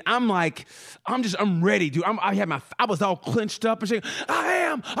 I mean, I'm ready, dude. I was all clenched up and saying, I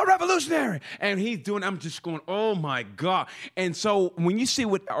am a revolutionary. And he's doing, I'm just going, oh my God. And so when you see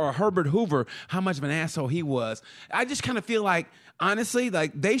Herbert Hoover, how much of an asshole he was, I just kind of feel like, honestly,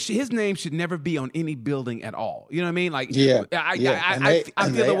 like his name should never be on any building at all. You know what I mean? Like, I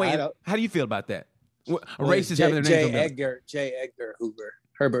feel the way. How do you feel about that? Racists having their names on them. J. Edgar Hoover,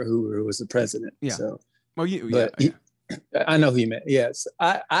 Herbert Hoover, who was the president. Yeah. So, well, I know who you meant. Yes,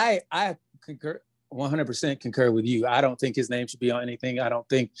 I concur, 100% concur with you. I don't think his name should be on anything.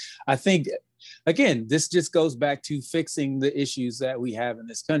 I think. Again, this just goes back to fixing the issues that we have in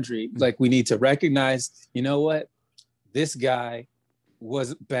this country. Mm-hmm. Like, we need to recognize, you know what? This guy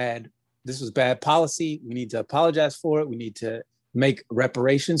was bad. This was bad policy. We need to apologize for it. We need to make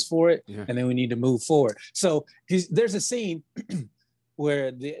reparations for it. Yeah. And then we need to move forward. So there's a scene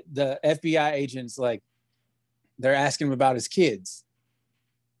where the FBI agents, like, they're asking him about his kids.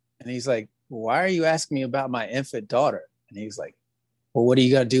 And he's like, why are you asking me about my infant daughter? And he's like, well, what are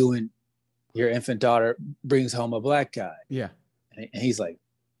you going to do when your infant daughter brings home a black guy? Yeah. And he's like,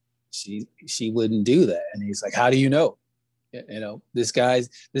 she wouldn't do that. And he's like, how do you know? You know, this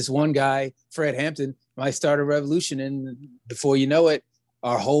one guy, Fred Hampton, might start a revolution, and before you know it,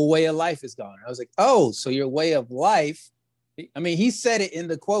 our whole way of life is gone. I was like, oh, so your way of life. I mean, he said it in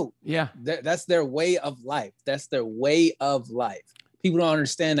the quote. Yeah. That's their way of life. That's their way of life. People don't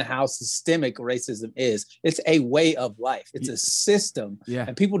understand how systemic racism is. It's a way of life. It's a system. Yeah.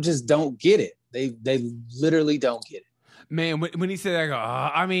 And people just don't get it. They literally don't get it. Man, when he said that, I go,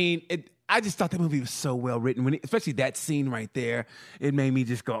 I mean, I just thought that movie was so well written. Especially that scene right there, it made me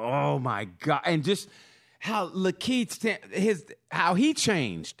just go, oh my God. And just how Lakeith, how he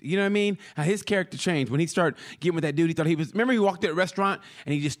changed, you know what I mean? How his character changed. When he started getting with that dude, he thought remember he walked to a restaurant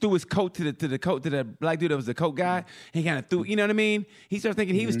and he just threw his coat to the black dude that was the coat guy? He kind of threw, you know what I mean? He started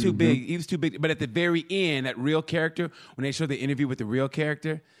thinking he was too big. He was too big. But at the very end, that real character, when they show the interview with the real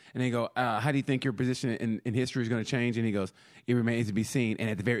character, and they go, how do you think your position in history is going to change? And he goes, it remains to be seen. And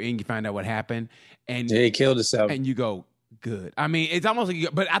at the very end, you find out what happened. And he killed himself. And you go, good. I mean, it's almost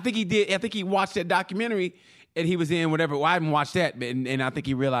like, but I think he did. I think he watched that documentary and he was in whatever. Well, I haven't watched that. And I think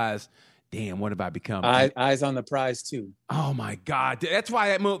he realized, damn, what have I become? Eyes on the prize, too. Oh, my God. That's why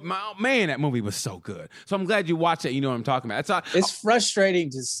that movie was so good. So I'm glad you watched it. You know what I'm talking about. It's frustrating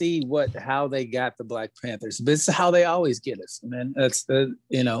to see how they got the Black Panthers, but it's how they always get us, man. That's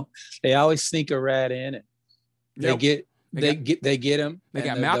they always sneak a rat in and they get him. They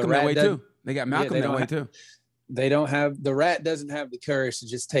got Malcolm that way, too. They got Malcolm that way, too. The rat doesn't have the courage to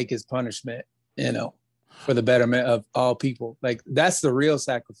just take his punishment, for the betterment of all people. Like, that's the real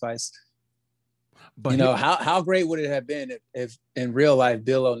sacrifice. But how great would it have been if in real life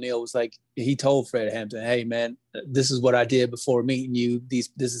Bill O'Neill was like, he told Fred Hampton, hey man, this is what I did before meeting you. This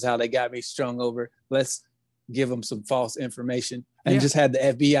is how they got me strung over. Let's give them some false information, and just had the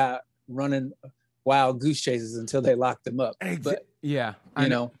FBI running wild goose chases until they locked them up. But I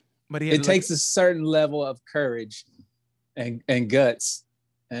know. But it takes a certain level of courage and guts,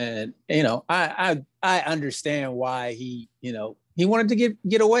 and I understand why he wanted to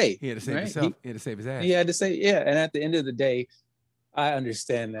get away. He had to save himself. He had to save his ass. He had to say, and at the end of the day, I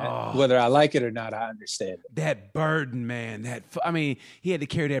understand that. Whether I like it or not, I understand it. That burden, man. He had to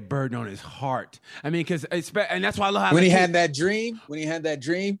carry that burden on his heart. I mean, and that's why I love how when he had that dream.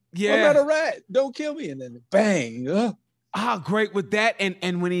 Yeah, I'm not a rat. Don't kill me. And then bang. great with that.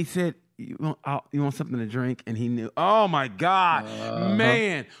 And when he said, you want something to drink? And he knew. Oh my God,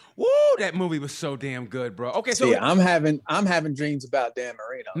 man. Woo, that movie was so damn good, bro. Okay, so I'm having dreams about Dan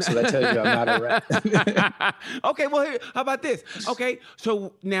Marino. So that tells you I'm not a rat. Okay, well, here, how about this? Okay,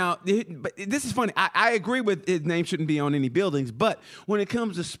 so now, but this is funny. I agree with his name shouldn't be on any buildings, but when it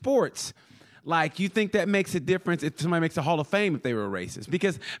comes to sports, like, you think that makes a difference if somebody makes a Hall of Fame if they were a racist?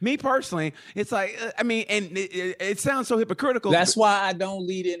 Because me personally, it's like, I mean, and it sounds so hypocritical. That's why I don't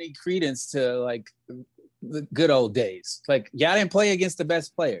lead any credence to, like, the good old days. Like, y'all didn't play against the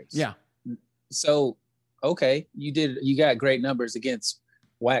best players. Yeah. So, okay, you got great numbers against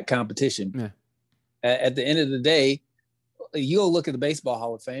whack competition. Yeah. At the end of the day, you go look at the Baseball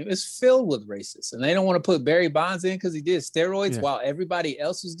Hall of Fame, it's filled with racists. And they don't want to put Barry Bonds in because he did steroids while everybody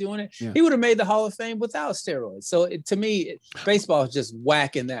else was doing it. Yeah. He would have made the Hall of Fame without steroids. So to me, baseball is just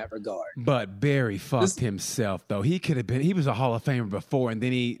whack in that regard. But Barry fucked himself, though. He could have been. He was a Hall of Famer before, and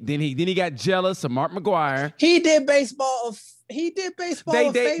then he got jealous of Mark McGwire. He did baseball.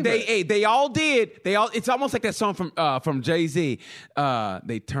 They all did. It's almost like that song from Jay-Z.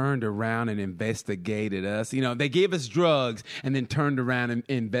 They turned around and investigated us. You know, they gave us drugs and then turned around and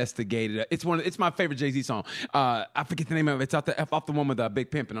investigated us. It's my favorite Jay-Z song. I forget the name of it. It's off the one with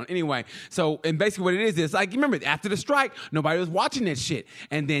Big Pimpin' on. Anyway, so and basically what it is like, you remember after the strike, nobody was watching that shit,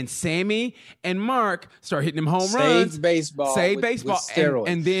 and then Sammy and Mark start hitting them home runs. Saved baseball. With steroids.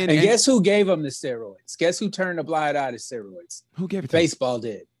 And guess who gave them the steroids? Guess who turned a blind eye to steroids? Who gave it to Baseball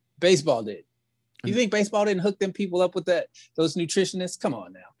did. You think baseball didn't hook them people up with those nutritionists? Come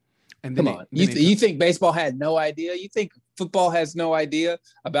on now. And Come on. You think baseball had no idea? You think football has no idea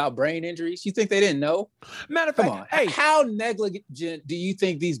about brain injuries? You think they didn't know? Matter of fact, come on. Hey, how negligent do you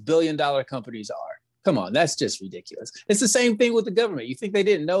think these billion-dollar companies are? Come on, that's just ridiculous. It's the same thing with the government. You think they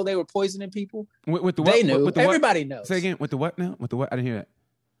didn't know they were poisoning people? With the what? They knew. With the Everybody knows. Say again. With the what now? With the what? I didn't hear that.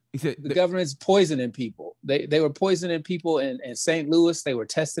 He said the government's poisoning people. They were poisoning people in St. Louis. They were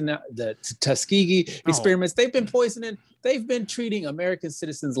testing out the Tuskegee experiments. They've been treating American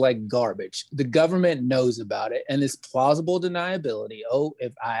citizens like garbage. The government knows about it, and it's plausible deniability. Oh,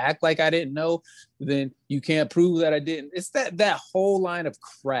 if I act like I didn't know, then you can't prove that I didn't. It's that whole line of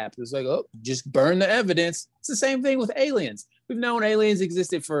crap. It's like, oh, just burn the evidence. It's the same thing with aliens. We've known aliens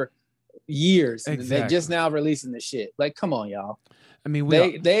existed for years, and they're just now releasing the shit. Like, come on, y'all. I mean,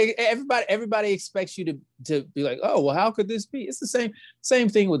 everybody expects you to be like, oh, well, how could this be? It's the same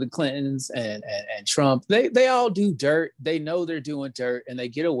thing with the Clintons and Trump. They all do dirt. They know they're doing dirt, and they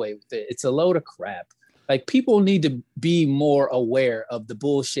get away with it. It's a load of crap. Like, people need to be more aware of the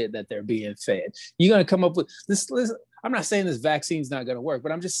bullshit that they're being fed. You're gonna come up with this. I'm not saying this vaccine's not going to work,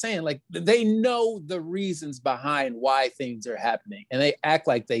 but I'm just saying, like, they know the reasons behind why things are happening, and they act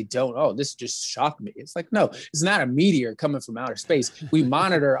like they don't. Oh, this just shocked me. It's like, no, it's not a meteor coming from outer space. We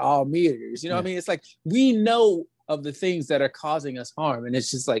monitor all meteors. You know what I mean? It's like, we know of the things that are causing us harm, and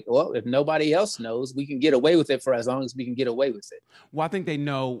it's just like, well, if nobody else knows, we can get away with it for as long as we can get away with it. Well, I think they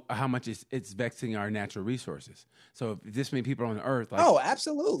know how much it's vexing our natural resources. So if this many people are on the earth, like, oh,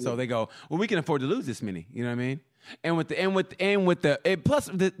 absolutely. So they go, well, we can afford to lose this many. You know what I mean? And with the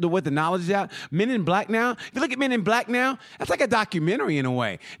knowledge out, Men in Black now. If you look at Men in Black now, that's like a documentary in a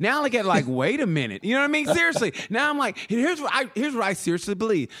way. Now I look at it like, wait a minute, you know what I mean? Seriously. Now I'm like, here's what I seriously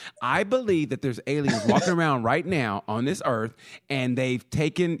believe. I believe that there's aliens walking around right now on this earth, and they've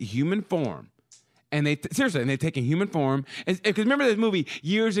taken human form. And they've taken human form. Because remember this movie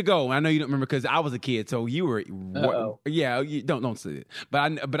years ago? I know you don't remember because I was a kid, so you were. Yeah, you don't say it.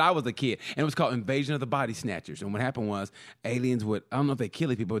 But I was a kid, and it was called Invasion of the Body Snatchers. And what happened was aliens would, I don't know if they kill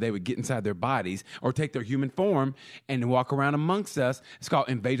people, but they would get inside their bodies or take their human form and walk around amongst us. It's called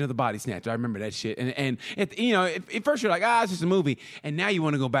Invasion of the Body Snatchers. I remember that shit. And at first you're like, it's just a movie, and now you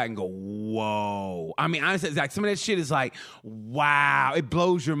want to go back and go, whoa. I mean, honestly, it's like some of that shit is like, wow, it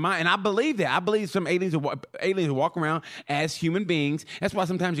blows your mind. And I believe that. I believe some aliens will walk around as human beings. That's why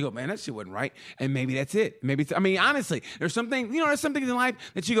sometimes you go, man, that shit wasn't right, and maybe that's it. Maybe I mean, honestly, there's some things in life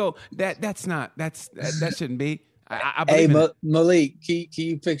that you go, that shouldn't be. Hey, Malik, can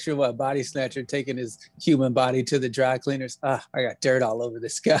you picture what Body Snatcher taking his human body to the dry cleaners? I got dirt all over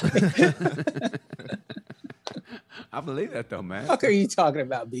this guy. I believe that though, man. What are you talking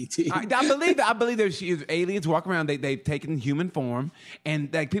about, BT? I believe that. I believe there's aliens walk around. They've taken human form,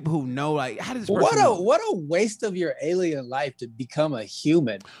 and like people who know, like, how does this person what a waste of your alien life to become a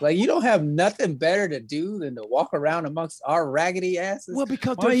human. Like, you don't have nothing better to do than to walk around amongst our raggedy asses. Well,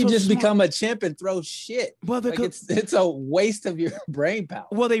 because why don't you just become a chimp and throw shit? Well, like, it's a waste of your brain power.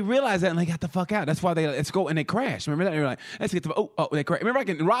 Well, they realize that and they got the fuck out. That's why let's go, and they crash. Remember that? They're like, let's get they crash. Remember, like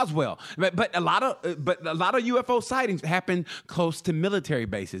in Roswell, but a lot of UFO sites. sightings happen close to military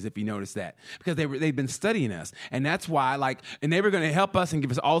bases, if you notice that, because they've been studying us. And that's why, and they were going to help us and give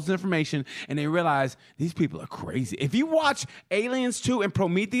us all this information, and they realized these people are crazy. If you watch Aliens 2 and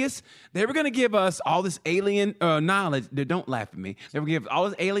Prometheus, they were going to give us all this alien knowledge. Don't laugh at me. They were going to give us all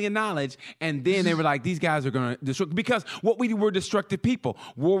this alien knowledge, and then they were like, these guys are going to destroy, because what we were destructive people.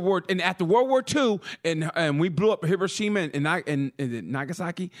 After World War II, and we blew up Hiroshima and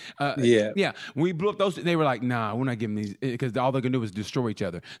Nagasaki. We blew up those. They were like, nah, we're not giving these, because all they're going to do is destroy each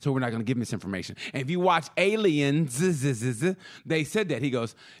other. So we're not going to give them this information. And if you watch Aliens, they said that. He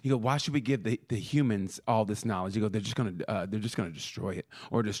goes, why should we give the humans all this knowledge? He goes, they're just going to destroy it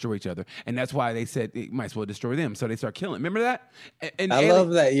or destroy each other. And that's why they said it might as well destroy them. So they start killing. Remember that? And I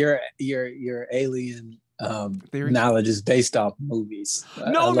love that your alien knowledge is based off movies.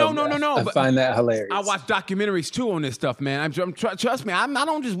 No. I find that hilarious. I watch documentaries too on this stuff, man. Trust me, I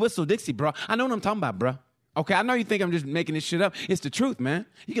don't just whistle Dixie, bro. I know what I'm talking about, bro. Okay, I know you think I'm just making this shit up. It's the truth, man.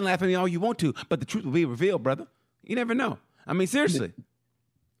 You can laugh at me all you want to, but the truth will be revealed, brother. You never know. I mean, seriously.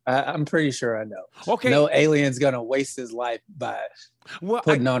 I'm pretty sure I know. Okay. No alien's gonna waste his life by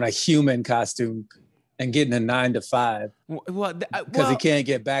putting on a human costume and getting a 9 to 5 because he can't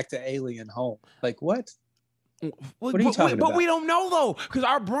get back to alien home. Like what? What are you talking about? But we don't know though, because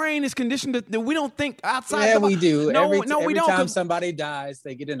our brain is conditioned that we don't think outside. Yeah, we do. Every we don't. Time somebody dies,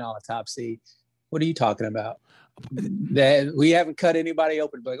 they get an autopsy. What are you talking about? That we haven't cut anybody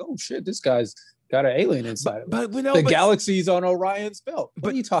open. Like, oh shit, this guy's got an alien inside of him. The galaxy's on Orion's belt.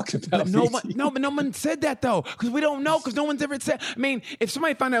 What are you talking about? But no one said that though, because we don't know, because no one's ever said. I mean, if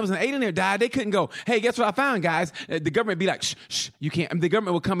somebody found out it was an alien there died, they couldn't go, hey, guess what I found, guys? The government would be like, shh, you can't. I mean, the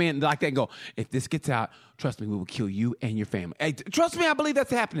government would come in like that and go, if this gets out, trust me, we will kill you and your family. Hey, trust me, I believe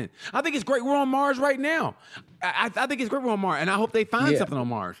that's happening. I think it's great we're on Mars right now. I think it's great we're on Mars, and I hope they find something on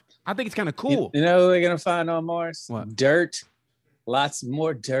Mars. I think it's kind of cool. You know what they're going to find on Mars? What? Dirt. Lots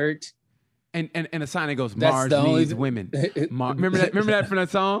more dirt. And a sign that goes, Mars needs women. Remember that from that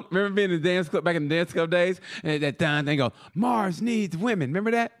song? Remember being in the dance club back in the dance club days? And that thing goes, Mars needs women.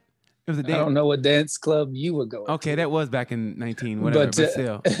 Remember that? It was a dance. I don't know what dance club you were going to. That was back in 19 whatever. But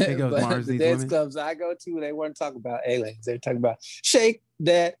still, it goes, Mars needs women. The dance clubs I go to, they weren't talking about aliens. They were talking about shake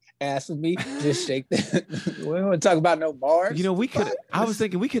that ass with me. Just shake that. We don't want to talk about no Mars. You know, we could. I was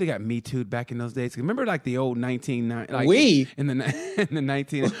thinking we could have got Me Too'd back in those days. Remember, like the old 1990, like in the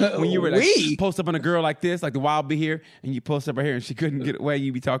 19 when you were like post up on a girl like this, like the Wild Bee here, and you post up her here, and she couldn't get away.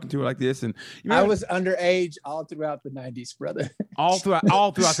 You'd be talking to her like this, and I was underage all throughout the 90s, brother. all throughout the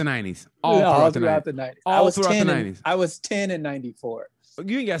 90s. All throughout the 90s. All throughout the 90s. I was 10 in 94.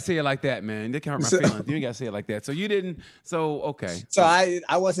 You ain't got to say it like that, man. That can't hurt my feelings. You ain't got to say it like that. So you didn't. So, okay. So I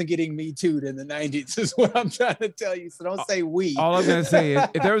wasn't getting Me Too'd in the 90s is what I'm trying to tell you. So don't say we. All I'm going to say is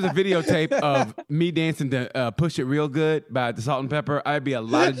if there was a videotape of me dancing to Push It Real Good by the Salt and Pepper, I'd be a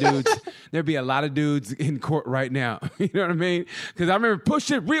lot of dudes. There'd be a lot of dudes in court right now. You know what I mean? Because I remember Push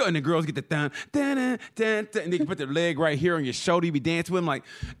It Real, and the girls get the dun, and they can put their leg right here on your shoulder. You be dancing with them like,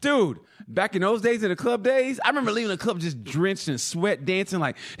 dude, back in those days, in the club days, I remember leaving the club just drenched in sweat, dancing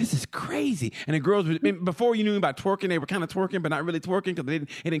like, this is crazy. And the girls, before you knew about twerking, they were kind of twerking, but not really twerking, because they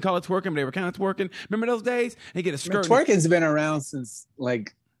didn't call it twerking, but they were kind of twerking. Remember those days? They get a skirt. Twerking's been around since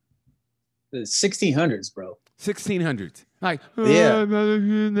like the 1600s, bro. 1600s. Like, yeah.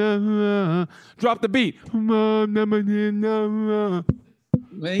 Drop the beat.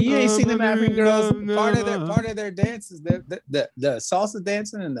 Man, you ain't seen them African girls. Part of their dances, the salsa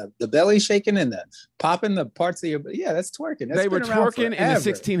dancing and the belly shaking and the popping the parts of your. Yeah, that's twerking. That's they were twerking in the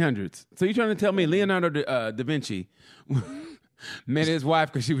 1600s. So you trying to tell me Leonardo da Vinci met his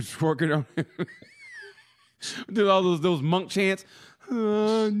wife because she was twerking on him? Did all those monk chants.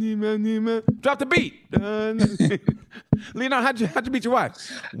 Drop the beat. Leonardo, how'd you beat your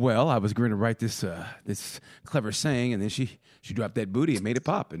wife? Well, I was going to write this clever saying, and then she dropped that booty and made it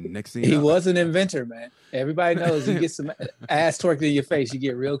pop. And next thing you know, he was an inventor, man. Everybody knows you get some ass twerked in your face, you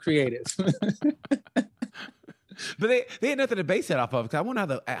get real creative. But they had nothing to base that off of. Because I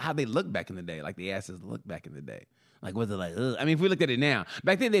wonder how they looked back in the day, like the asses looked back in the day. Like, was it like, ugh? I mean, if we looked at it now,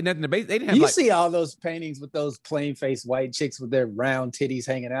 back then they had nothing to base. They didn't have. You see all those paintings with those plain-faced white chicks with their round titties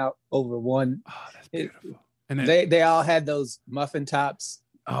hanging out over one. Oh, that's beautiful. And they all had those muffin tops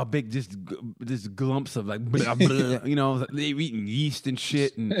Oh, big, just glumps of like, blah, blah, you know, they eating yeast and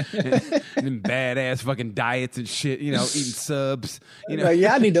shit and badass fucking diets and shit, you know, eating subs, you know. Like,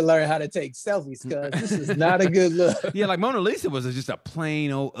 y'all need to learn how to take selfies because this is not a good look. Yeah, like Mona Lisa was just a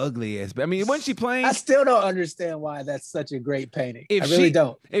plain old ugly ass. But I mean, wasn't she plain? I still don't understand why that's such a great painting. I really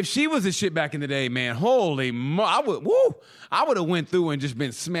don't. If she was a shit back in the day, man, holy I would have went through and just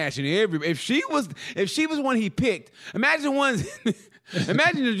been smashing if she was one he picked. Imagine ones.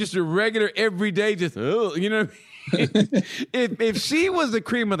 Imagine just a regular everyday, just you know what I mean? if she was the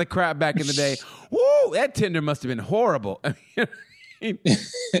cream of the crop back in the day, woo, that Tinder must have been horrible.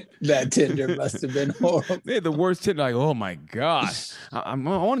 That Tinder must have been horrible. They had the worst Tinder. Like, oh my god, I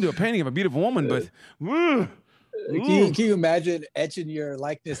want to do a painting of a beautiful woman, but. Can you imagine etching your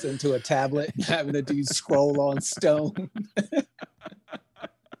likeness into a tablet and having to do scroll on stone?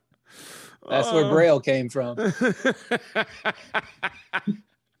 That's where Braille came from.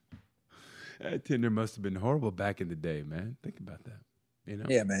 That Tinder must have been horrible back in the day, man. Think about that. You know?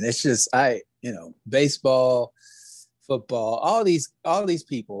 Yeah, man. It's just baseball, football, all these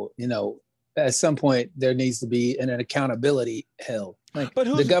people. You know, at some point there needs to be an accountability held. Like, but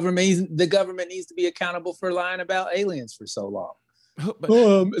the government needs to be accountable for lying about aliens for so long.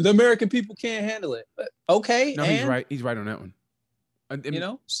 The American people can't handle it. But, okay, no, he's right. He's right on that one. You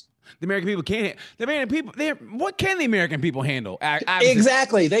know. The American people can't. The American people. What can the American people handle?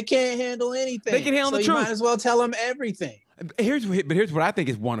 Exactly, they can't handle anything. They can handle the truth. You might as well tell them everything. Here's what I think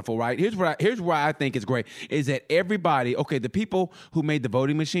is wonderful, right? Here's why I think is great is that everybody, okay, the people who made the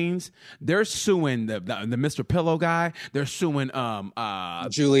voting machines, they're suing the Mr. Pillow guy. They're suing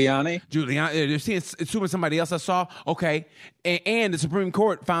Giuliani. They're suing somebody else I saw. Okay, and the Supreme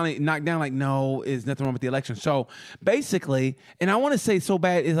Court finally knocked down like, no, there's nothing wrong with the election. So basically, and I want to say so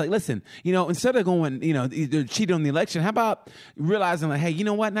bad is like, listen, you know, instead of going, you know, they're cheating on the election, how about realizing like, hey, you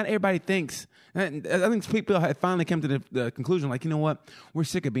know what? Not everybody thinks. I think people have finally come to the conclusion, like, you know what? We're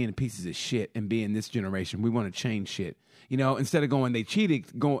sick of being pieces of shit and being this generation. We want to change shit. You know, instead of going, they cheated,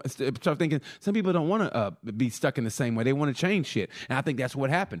 start thinking some people don't want to be stuck in the same way. They want to change shit. And I think that's what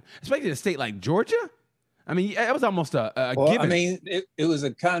happened, especially in a state like Georgia. I mean, it was almost a given. I mean, it was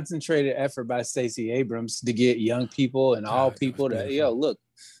a concentrated effort by Stacey Abrams to get young people and all people to, look.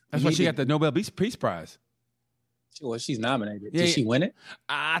 That's why she got the Nobel Peace Prize. Well, she's nominated. Did she win it?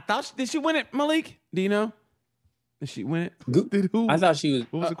 I thought, did she win it, Malik? Do you know? Did she win it? Did who? I thought she was.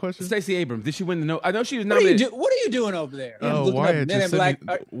 What was the question? Stacey Abrams. Did she win the I know she was nominated. What are you doing over there? Oh, Wyatt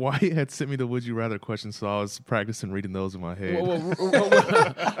had sent me the Would You Rather question, so I was practicing reading those in my head.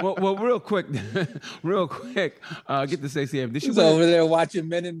 Well, real quick, get to Stacey Abrams. She's over there watching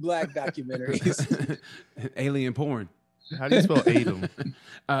Men in Black documentaries. Alien porn. How do you spell Adam?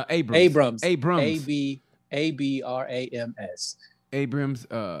 Abrams. Abrams. Abrams.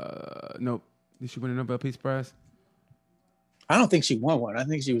 Nope. Did she win a Nobel Peace Prize? I don't think she won one. I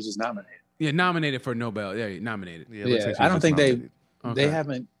think she was just nominated. Yeah, nominated for Nobel. Yeah, nominated. Yeah, I don't think they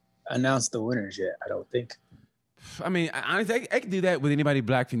haven't announced the winners yet. I don't think. I mean, honestly, I could do that with anybody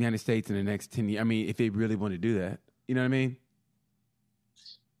black from the United States in the next 10 years. I mean, if they really want to do that. You know what I mean?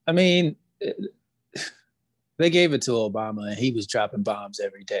 I mean, they gave it to Obama, and he was dropping bombs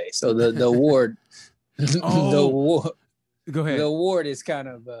every day. So the award, Go ahead. The award is kind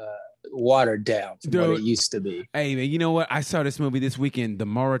of watered down from what it used to be. Hey, man, you know what? I saw this movie this weekend, The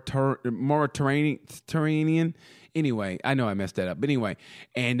Mauritanian. Anyway, I know I messed that up. But anyway,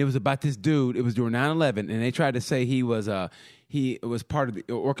 and it was about this dude. It was during 9/11, and they tried to say he was part of the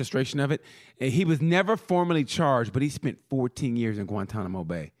orchestration of it. And he was never formally charged, but he spent 14 years in Guantanamo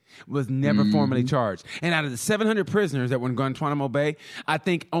Bay. Was never formally charged. And out of the 700 prisoners that were in Guantanamo Bay, I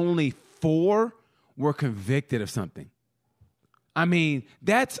think only 4 were convicted of something. I mean,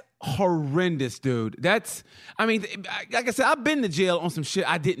 that's horrendous, dude. Like I said, I've been to jail on some shit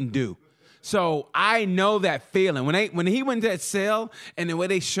I didn't do. So I know that feeling. When he went to that cell and the way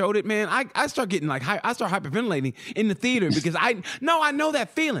they showed it, man, I start getting like, I start hyperventilating in the theater because I know that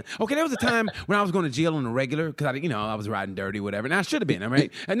feeling. Okay, there was a time when I was going to jail on the regular because I was riding dirty, whatever, and I should have been, all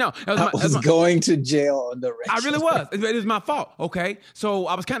right? And no, I was going to jail on the regular. I really was. It was my fault. Okay, so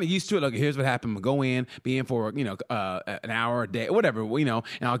I was kind of used to it. Like, here's what happened: I'm gonna be in for an hour, a day, whatever, and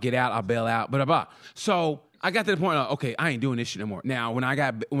I'll get out, I'll bail out, blah blah blah. So I got to the point of, okay, I ain't doing this shit no more. Now, when I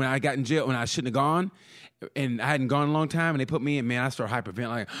got in jail, when I shouldn't have gone, and I hadn't gone a long time, and they put me in, man, I start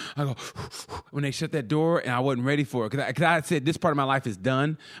hyperventilating. I go, when they shut that door, and I wasn't ready for it. Because I said, this part of my life is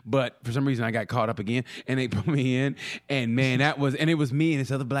done, but for some reason, I got caught up again, and they put me in, and man, it was me and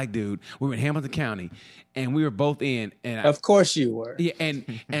this other black dude. We were in Hamilton County, and we were both in. And of course you were. Yeah,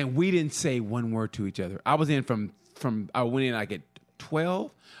 and we didn't say one word to each other. I was in I went in like at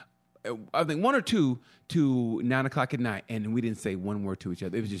 12, I think 1 or 2 to 9 o'clock at night, and we didn't say one word to each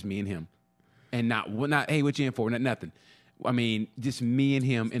other. It was just me and him, and not hey, what you in for? Nothing. I mean, just me and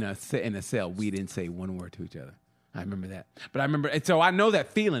him in a cell. We didn't say one word to each other. I remember that. But I remember, and so I know that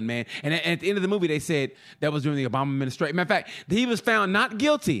feeling, man. And at the end of the movie, they said that was during the Obama administration. Matter of fact, he was found not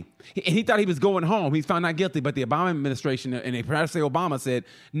guilty. And he thought he was going home. He's found not guilty. But the Obama administration, and they tried to say Obama said,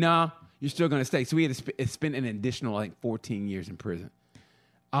 no, you're still going to stay. So he had to spend an additional, 14 years in prison.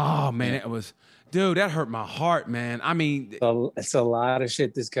 Oh, man, it was, dude, that hurt my heart, man. I mean, it's a lot of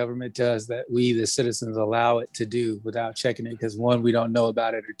shit this government does that we, the citizens, allow it to do without checking it because, 1, we don't know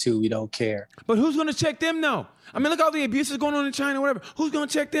about it, or 2, we don't care. But who's going to check them, though? I mean, look at all the abuses going on in China, whatever. Who's going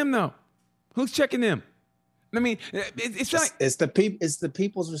to check them, though? Who's checking them? I mean, it's the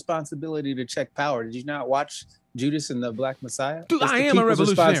people's responsibility to check power. Did you not watch Judas and the Black Messiah? Dude, I am a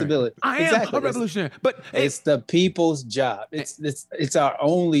revolutionary. I am a revolutionary. But it's the people's job. It's our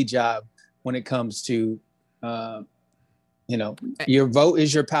only job when it comes to, your vote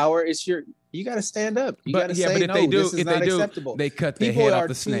is your power. You got to stand up. You got to say, but if no, they do, this is not acceptable. They cut their head off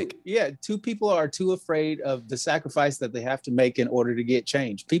the snake. Yeah, 2 people are too afraid of the sacrifice that they have to make in order to get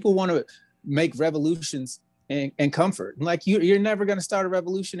change. People want to make revolutions in comfort. Like you're never going to start a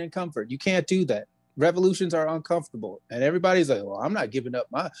revolution in comfort. You can't do that. Revolutions are uncomfortable. And everybody's like, well, I'm not giving up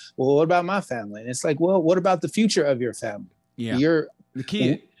what about my family? And it's like, well, what about the future of your family? Yeah. The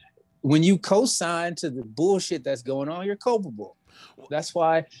key. When you co-sign to the bullshit that's going on, you're culpable. That's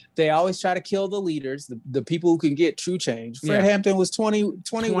why they always try to kill the leaders, the people who can get true change. Fred Hampton was 21,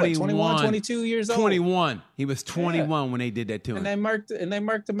 22 years old. 21. He was 21 when they did that to him. And they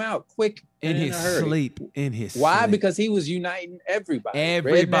murked him out quick in his sleep. Why? Because he was uniting everybody.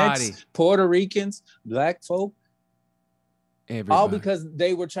 Rednecks, Puerto Ricans, Black folk. Everybody. All because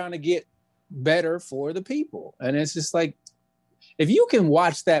they were trying to get better for the people. And it's just like, if you can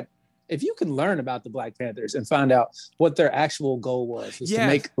watch that, if you can learn about the Black Panthers and find out what their actual goal was to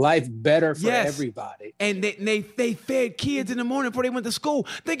make life better for everybody. And they fed kids in the morning before they went to school.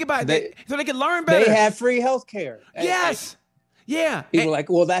 Think about it. So they could learn better. They had free health care. Yes. Yeah. People are like,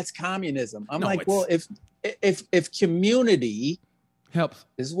 well, that's communism. I'm well, if community helps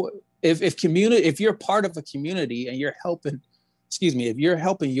is what if you're part of a community and you're helping, if you're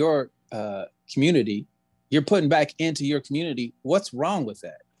helping your community, you're putting back into your community. What's wrong with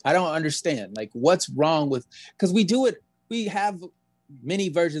that? I don't understand. Like, what's wrong with, because we have many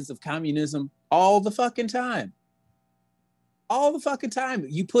versions of communism all the fucking time. All the fucking time.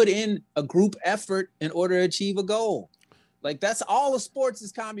 You put in a group effort in order to achieve a goal. Like, that's all of sports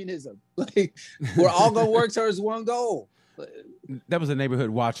is communism. Like, we're all going to work towards one goal. That was a neighborhood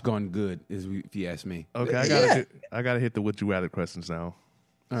watch gone good, if you ask me. Okay, I gotta hit the would you rather questions now.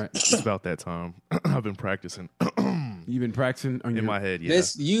 All right. It's about that time. I've been practicing. You've been practicing in my head, yeah.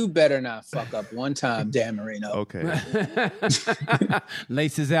 You better not fuck up one time, Dan Marino. Okay.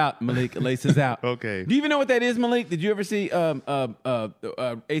 Laces out, Malik. Laces out. Okay. Do you even know what that is, Malik? Did you ever see Ace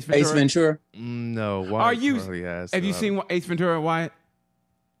Ventura? Ace Ventura? No. Wyatt have you seen Ace Ventura, Wyatt?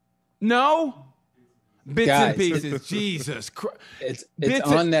 No? Bits and pieces. Jesus Christ. It's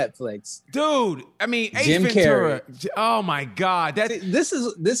on Netflix. Dude, I mean, Ace Jim Ventura. Carrey. Oh my God. This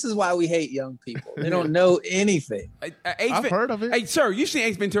is why we hate young people. They don't know anything. I've heard of it. Hey, sir, you seen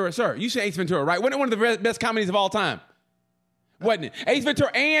Ace Ventura, sir. You seen Ace Ventura, right? Wasn't it one of the best comedies of all time? Wasn't it? Ace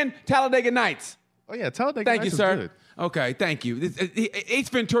Ventura and Talladega Nights. Oh, yeah. Talladega Nights is sir. Good. Okay, thank you. Ace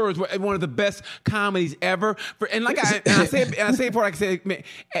Ventura is one of the best comedies ever. I say it for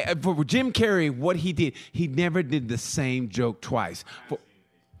for Jim Carrey, what he did, he never did the same joke twice.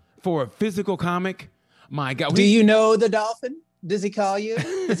 For a physical comic, my God. Do you know the dolphin? Does he call you?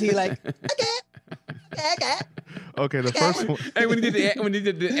 Is he like, okay. Okay, the first one. Hey, when he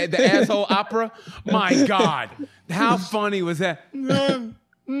did the asshole opera, my God, how funny was that?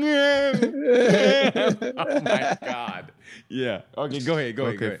 Oh my God. Yeah. Okay, go ahead. Go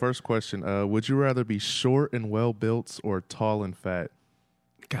ahead. First question. Would you rather be short and well built or tall and fat?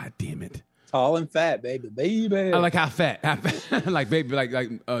 God damn it. Tall and fat, baby. I like how fat. Like baby, like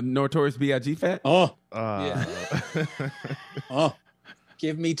Notorious B.I.G. fat. Yeah.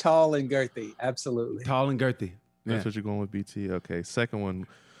 Give me tall and girthy. Absolutely. Tall and girthy. Yeah. That's what you're going with, BT. Okay. Second one.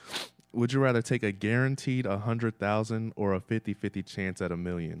 Would you rather take a guaranteed 100,000 or a 50-50 chance at $1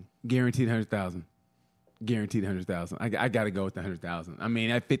 million? Guaranteed 100,000. Guaranteed 100,000. I got to go with the 100,000. I mean,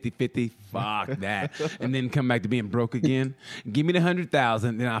 at 50-50, fuck that. And then come back to being broke again. Give me the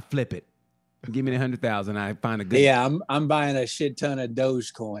 100,000, then I'll flip it. Give me the 100,000. I find a good. Yeah, I'm buying a shit ton of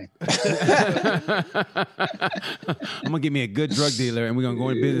Dogecoin. I'm gonna get me a good drug dealer, and we're gonna go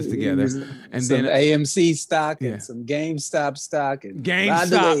in business together. And some then AMC stock Yeah. and some GameStop stock and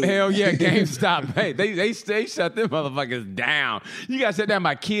GameStop, hell yeah, GameStop. Hey, they shut them motherfuckers down. You got shut down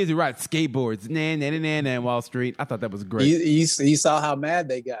by kids who ride skateboards. Nah, Wall Street. I thought that was great. You saw how mad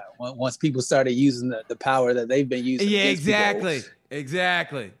they got once people started using the power that they've been using. Yeah, against people.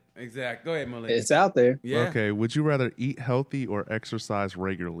 exactly. Go ahead, Malik. It's out there. Yeah. Okay, would you rather eat healthy or exercise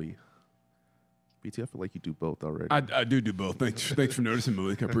regularly? BT, I feel like you do both already. I do both. Thanks for noticing,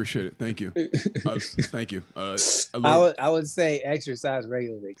 Malik. I appreciate it. Thank you. Thank you. I would say exercise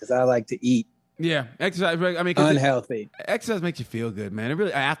regularly because I like to eat Yeah, exercise. I mean, 'cause unhealthy. exercise makes you feel good, man. It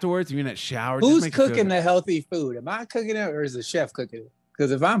really afterwards, you're in that shower. it just Who's makes you feel cooking good. the healthy food? Am I cooking it or is the chef cooking it?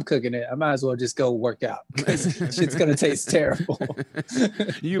 Because if I'm cooking it, I might as well just go work out. 'Cause shit's gonna taste terrible.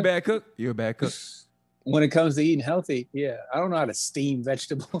 You a bad cook? You a bad cook? When it comes to eating healthy, yeah, I don't know how to steam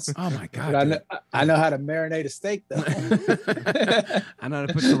vegetables. Oh my god! But I know how to marinate a steak though. I know how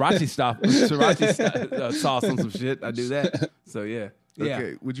to put sriracha sauce on some shit. I do that. So yeah.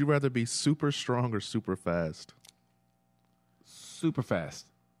 Okay, would you rather be super strong or super fast? Super fast.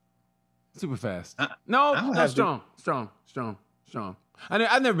 No, I don't no, have strong.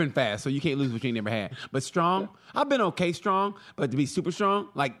 I've never been fast, so you can't lose what you ain't never had. But strong, I've been okay strong, but to be super strong,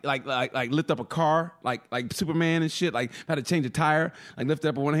 like lift up a car, like Superman and shit, like how to change a tire, like lift it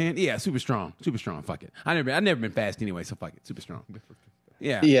up with one hand. Yeah, super strong. Fuck it. I've never been fast anyway, so fuck it. Super strong.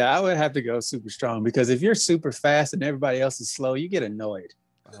 Yeah. Yeah, I would have to go super strong because if you're super fast and everybody else is slow, you get annoyed.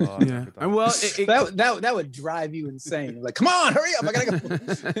 Yeah. And well, That would drive you insane. Like, come on, hurry up! I gotta go.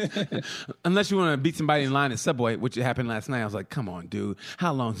 unless you want to beat somebody in line at Subway, which happened last night, I was like, come on, dude,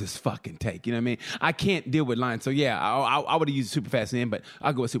 how long does this fucking take? You know what I mean? I can't deal with lines, so yeah, I would have used super fast in, but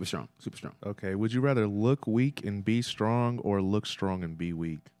I'll go with super strong. Okay, would you rather look weak and be strong or look strong and be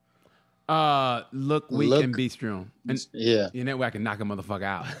weak? Look weak and be strong. And Yeah. that way I can knock a motherfucker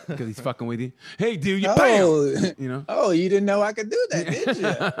out because he's fucking with you. Hey, dude, you Oh, bam! You know? Oh, you didn't know I could do that, did you?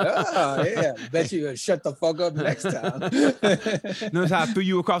 Oh, yeah. Bet you shut the fuck up next time. Notice how I threw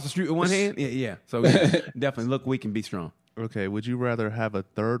you across the street with one hand? Yeah. So yeah, definitely look weak and be strong. Okay, would you rather have a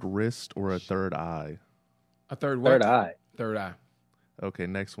third wrist or a third eye? A third Third eye. Third eye. Okay,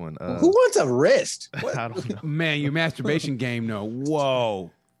 next one. Who wants a wrist? What? I don't know. Man, your masturbation game, though.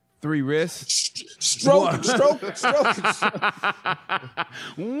 Whoa. 3 wrists? Stroke.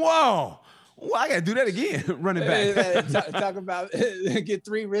 Whoa. Well, I got to do that again. Run it back. Talk about get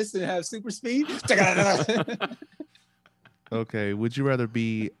 3 wrists and have super speed. Okay, would you rather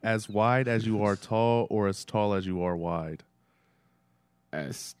be as wide as you are tall or as tall as you are wide?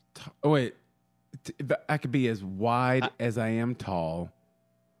 Wait. I could be as wide as I am tall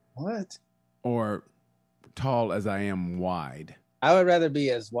What? or tall as I am wide. I would rather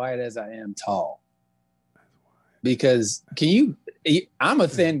be as wide as I am tall. Because I'm a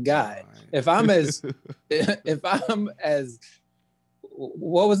thin guy. If I'm as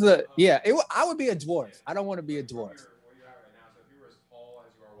what was the I would be a dwarf. I don't want to be a dwarf.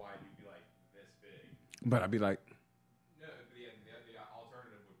 But I'd be like, No, the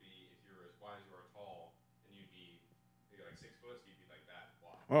alternative would be if you're as wide as you are tall, then you'd be like 6 foot, so you'd be like that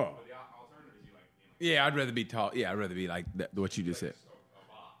wide. oh. But the alternative is you like Yeah, I'd rather be tall. Yeah, I'd rather be like that, what you just said. a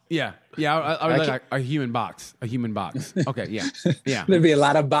box. Yeah. I would like a human box. A human box. Okay, yeah. There'd be a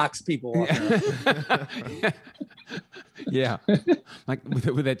lot of box people walking around. Yeah. Like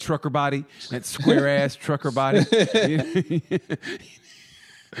with that trucker body, that square ass trucker body.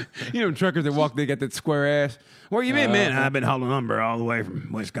 You know, truckers that walk, they got that square ass. Where you been, man? I've been hauling lumber all the way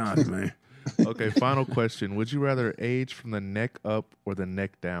from Wisconsin, man. Okay, final question. Would you rather age from the neck up or the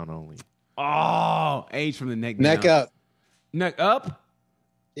neck down only? Oh, age from the neck down. Neck up. Neck up?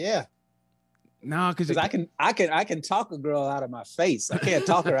 Yeah. No, because Because I can talk a girl out of my face. I can't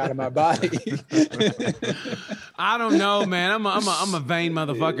talk her out of my body. I don't know, man. I'm a vain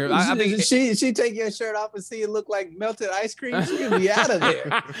motherfucker. I think she take your shirt off and see it look like melted ice cream. She's gonna be out of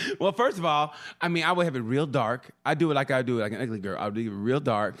there. Well, first of all, I mean, I would have it real dark. I do it like I do it like an ugly girl. I would do it real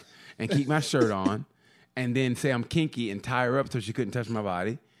dark and keep my shirt on, and then say I'm kinky and tie her up so she couldn't touch my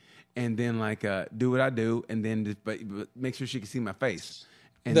body, and then like do what I do, and then just, but make sure she can see my face.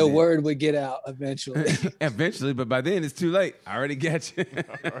 And The then- word would get out eventually. eventually, but by then it's too late. I already got you.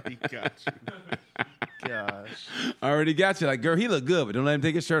 Already got you. Gosh. I already got you. Like, girl, he look good, but don't let him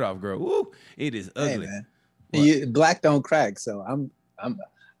take his shirt off, girl. Woo, it is Hey, ugly. man. Black don't crack. So I'm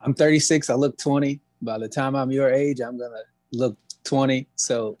 36. I look 20. By the time I'm your age, I'm gonna look 20.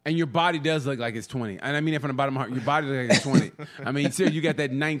 So And your body does look like it's 20. And I mean it from the bottom of my heart. Your body looks like it's 20. I mean, seriously, you got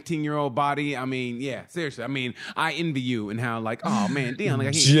that 19-year-old body. I mean, yeah, seriously. I mean, I envy you and how like, oh man, Dion, like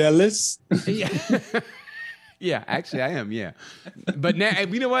I can't. jealous. Yeah. Yeah, actually I am, yeah. But now,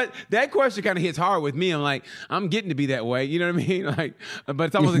 you know what? That question kind of hits hard with me. I'm like, I'm getting to be that way. You know what I mean? Like, but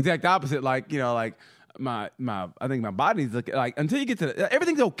it's almost the exact opposite. Like, you know, like I think my body's like until you get to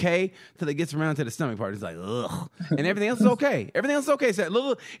everything's okay till it gets around to the stomach part. It's like ugh, and everything else is okay. Everything else is okay. So that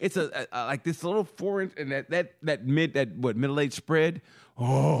little, it's a like this little 4-inch and that middle age spread.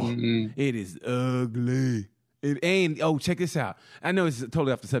 Oh, it is ugly. It ain't. Oh, check this out. I know it's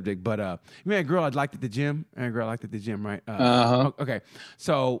totally off the subject, but you know, a girl I liked at the gym. Right? Okay.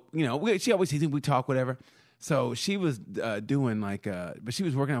 So you know, she always sees me. We talk, whatever. So she was doing like, but she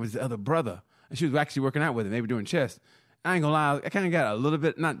was working out with his other brother, and she was actually working out with him. They were doing chest. I ain't gonna lie, I kind of got a little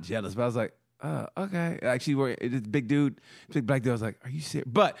bit not jealous, but I was like, okay. Like she worked. This big dude, big black dude. I was like, are you serious?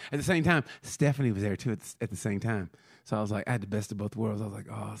 But at the same time, Stephanie was there too at the same time. So I was like, I had the best of both worlds. I was like,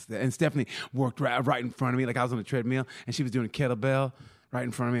 oh, and Stephanie worked right in front of me. Like I was on the treadmill and she was doing a kettlebell right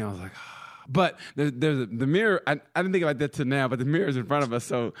in front of me. I was like, but there's the mirror. I didn't think about that till now, but the mirror's in front of us.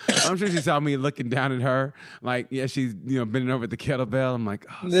 So I'm sure she saw me looking down at her. Like, yeah, she's, you know, bending over at the kettlebell. I'm like,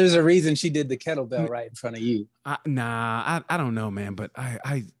 oh, There's a reason she did the kettlebell right in front of you. I don't know, man. But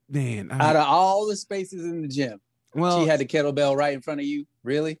Out of all the spaces in the gym, she had the kettlebell right in front of you.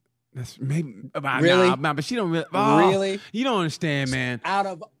 Really? That's maybe really, nah, but she don't really. Really, you don't understand, man. Out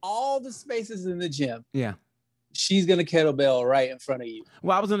of all the spaces in the gym, yeah, she's gonna kettlebell right in front of you.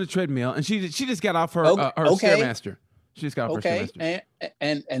 Well, I was on the treadmill, and she just got off her Stairmaster. She just got off her Stairmaster.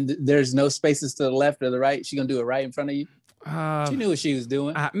 And there's no spaces to the left or the right. She gonna do it right in front of you. She knew what she was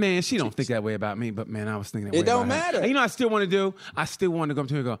doing. Man, she don't think that way about me, but man, I was thinking that way. It don't about her. matter. And you know, I still want to go up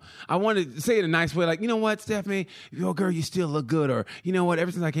to her and go, I want to say it in a nice way, like, you know what, Stephanie, yo, girl, you still look good, or you know what,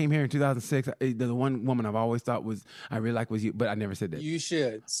 ever since I came here in 2006, the one woman I've always thought I really liked was you, but I never said that. You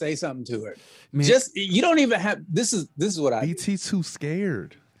should say something to her. Man. You don't even have. This is what I. BT too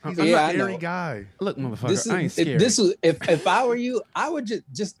scared. He's a scary guy. Look, motherfucker, I ain't scared. If I were you, I would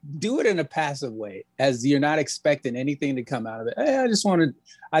just do it in a passive way, as you're not expecting anything to come out of it. Hey, I just want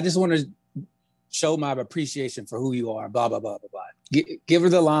to show my appreciation for who you are. Blah blah blah blah blah. Give her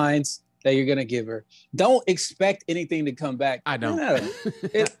the lines that you're gonna give her. Don't expect anything to come back. I don't. No.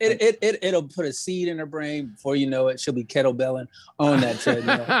 It'll put a seed in her brain. Before you know it, she'll be kettlebelling on that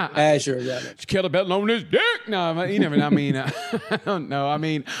treadmill as you're running. Kettlebelling on his dick. No, you never know. I mean, I don't know. I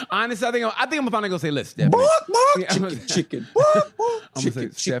mean, honestly, I think I'm finally gonna say, listen, Stephanie. Chicken. I'm gonna say,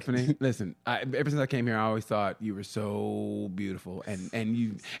 Stephanie, listen. Ever since I came here, I always thought you were so beautiful, and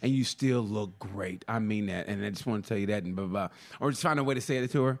you still look great. I mean that, and I just want to tell you that, and blah blah, or just find a way to say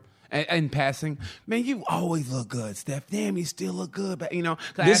it to her. In passing, man, you always look good, Steph. Damn, you still look good. But you know,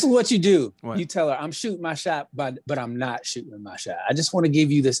 this is what you do. What? You tell her, I'm shooting my shot, but I'm not shooting my shot. I just want to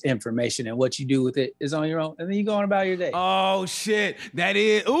give you this information, and what you do with it is on your own. And then you go on about your day. Oh shit, that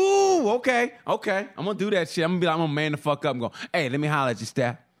is. Ooh, okay. I'm gonna do that shit. I'm gonna man the fuck up and go, hey, let me holler at you,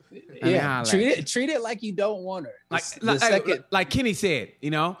 Steph. Yeah, treat it like you don't want her. Like Kenny said, you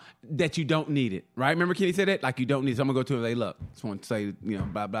know, that you don't need it, right? Remember Kenny said that? Like you don't need it. So I'm going to go to her and say, look, just want to say, you know,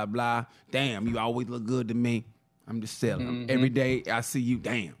 blah, blah, blah. Damn, you always look good to me. I'm just selling. Mm-hmm. Every day I see you,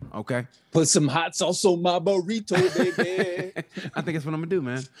 damn, okay? Put some hot sauce on my burrito, baby. I think that's what I'm going to do,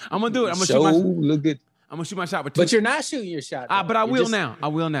 man. I'm going to do it. I'm going to shoot my shot with two. But you're not shooting your shot. But I will now. I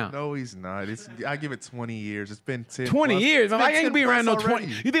will now. No, he's not. I give it 20 years. It's been 10 20 plus. years? I ain't be around no 20.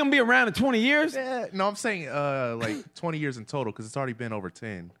 You think I'm going to be around in 20 years? Yeah. No, I'm saying like 20 years in total because it's already been over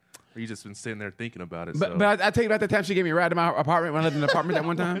 10. Or you just been sitting there thinking about it. But I tell you about that time she gave me a ride to my apartment when I lived in an apartment that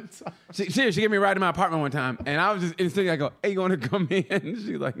one time. She gave me a ride to my apartment one time, and I was just instantly, I go, hey, you want to come in?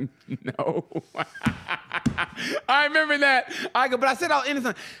 She's like, no. I remember that. I go, but I said all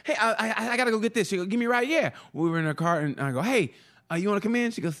innocent, hey, I got to go get this. She go, give me a ride? Yeah. We were in her car, and I go, hey, you want to come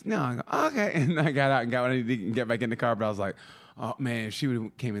in? She goes, no. I go, okay. And I got out and got what I needed to get back in the car, but I was like, oh, man, if she would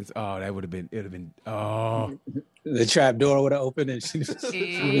have came in, it would have been, oh. The trap door would have opened and she would have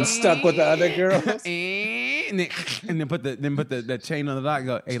been stuck with the other girls. and then put the chain on the lock and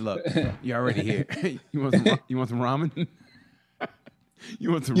go, hey, look, you're already here. You want some ramen?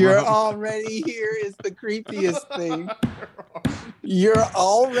 You want some You're ramen? already here is the creepiest thing. You're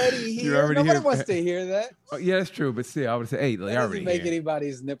already here. Nobody wants to hear that. Oh, yeah, that's true. But still, I would say, hey, you're already here. Make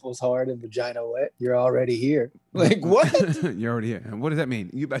anybody's nipples hard and vagina wet. You're already here. Like, what? You're already here. What does that mean?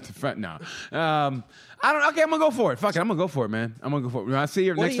 You back to front now. I don't. Okay, I'm gonna go for it. Fuck it, I'm gonna go for it, man. I'm gonna go for it. When I see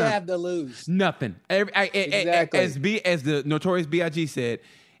her what next do you time, have to lose? Nothing. Exactly. As the notorious B.I.G. said,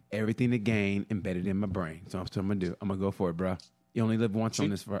 everything to gain embedded in my brain. So that's what I'm gonna do. I'm gonna go for it, bro. You only live once on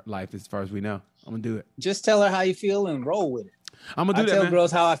this life, as far as we know. I'm gonna do it. Just tell her how you feel and roll with it. I'm gonna do I that, tell man.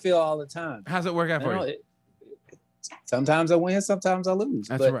 girls how I feel all the time. How's it work out for you? Sometimes I win, sometimes I lose.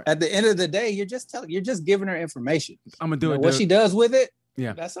 That's but right. at the end of the day, you're just giving her information. I'm gonna do it. What dude. she does with it,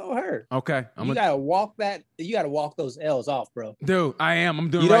 Yeah. that's on her. Okay. You gotta walk those L's off, bro. Dude, I am. I'm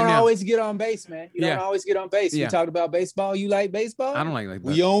doing You it right don't now. always get on base, man. You Yeah. don't always get on base. Yeah. We talked about baseball. You like baseball? I don't like that.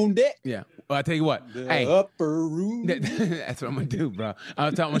 We owned it. Yeah. Well, I tell you what. The Hey. upper room. That's what I'm gonna do, bro.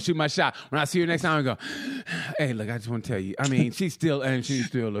 I'm gonna shoot my shot. When I see her next time, I go, "Hey, look, I just want to tell you. I mean, she's still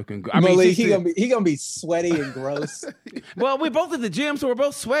looking good. I mean, Malik, she's still- he gonna be sweaty and gross. well, we're both at the gym, so we're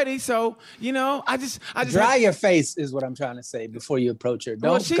both sweaty. So you know, I just Dry your face is what I'm trying to say before you approach her.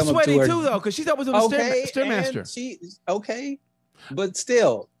 Don't Well, she's come up sweaty to her. too, though, because she's always on the Okay, stairmaster. and she okay, but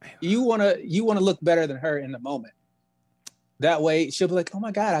still, you wanna look better than her in the moment. That way, she'll be like, "Oh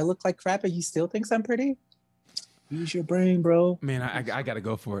my god, I look like crap, and he still thinks I'm pretty." Use your brain, bro. Man, I gotta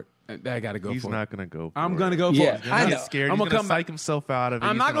go for it. I gotta go He's for it. not gonna go. For I'm it. gonna go for Yeah, it. You're I not know. scared. I'm He's gonna gonna come psych himself out of it.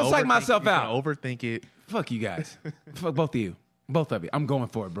 I'm He's not gonna psych myself he's gonna out. Overthink it. Fuck you guys. Fuck both of you. Both of you. I'm going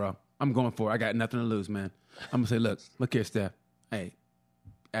for it, bro. I'm going for it. I got nothing to lose, man. I'm gonna say, look here, Steph.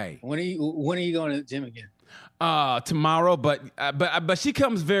 Hey. When are you going to the gym again? Tomorrow, but she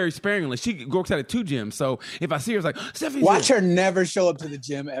comes very sparingly. She works out at 2 gyms, so if I see her, it's like Stephanie's Watch here. her never show up to the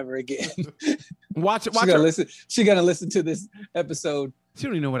gym ever again. Watch She's her. gonna listen. She's gonna listen to this episode. She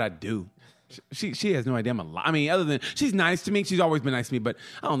don't even know what I do. She has no idea I'm alive. I mean, other than she's nice to me. She's always been nice to me, but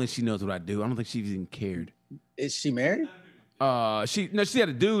I don't think she knows what I do. I don't think she's even cared. Is she married? She had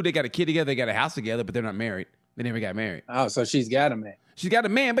a dude. They got a kid together. They got a house together, but they're not married. They never got married. Oh, so she's got a man. She's got a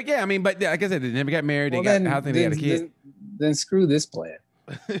man, but yeah, I mean, but like I said, they never got married. Well, They got a house and they got a kid. Then screw this plan.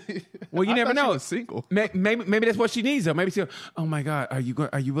 Well, you I never thought she know. was single. Maybe that's what she needs though. Maybe she'll. Oh my God, are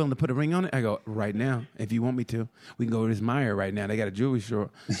you willing to put a ring on it? I go right now. If you want me to, we can go to this Meyer right now. They got a jewelry store.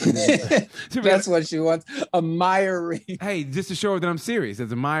 That's what she wants. A Meyer ring. Hey, just to show her that I'm serious.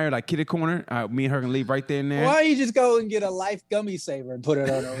 There's a Meyer like kitty corner. Me and her can leave right there and there. Why don't you just go and get a Life gummy saver and put it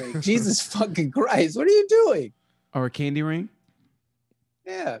on a ring? Jesus fucking Christ! What are you doing? Or a candy ring.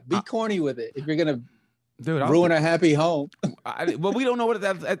 Yeah, be corny with it. If you're gonna Dude, ruin a happy home, well, we don't know what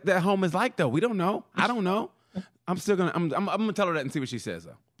that home is like though. We don't know. I don't know. I'm still gonna. I'm gonna tell her that and see what she says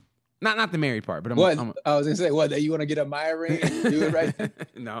though. Not the married part, but I was gonna say, what? You want to get a Meyer ring? And do it right.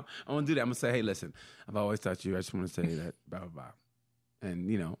 No, I'm gonna do that. I'm gonna say, hey, listen, I've always thought you. I just want to say that, blah blah blah, and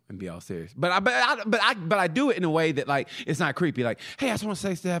and be all serious. But I do it in a way that like it's not creepy. Like, hey, I just want to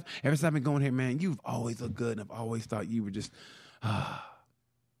say, Steph, ever since I've been going here, man, you've always looked good, and I've always thought you were just,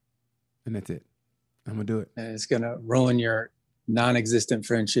 and that's it. I'm gonna do it. And it's gonna ruin your non-existent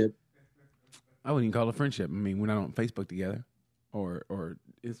friendship. I wouldn't even call it a friendship. I mean, we're not on Facebook together, or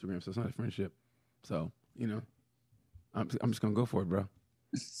Instagram, so it's not a friendship. So I'm just gonna go for it, bro.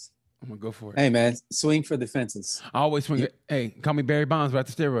 I'm gonna go for it. Hey man, swing for the fences. I always swing it. Hey, call me Barry Bonds without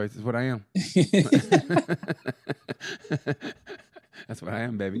the steroids. Is what I am. That's what I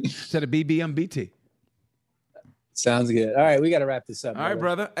am, baby. Instead of BB, I'm BT. Sounds good. All right, we got to wrap this up. All right,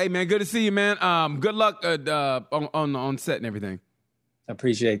 brother. Hey, man, good to see you, man. Good luck on set and everything. I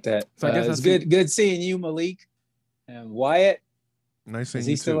appreciate that. So I guess it's good seeing you, Malik, and Wyatt. Nice seeing Is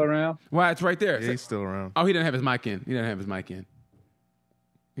you he still too. around? Wow, it's right there. Yeah, he's still around. Oh, he didn't have his mic in.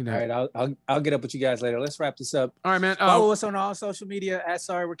 All right, I'll get up with you guys later. Let's wrap this up. All right, man. Follow us on all social media at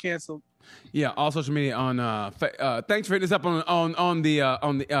Sorry We're Canceled. Yeah, all social media on. Thanks for hitting us up on the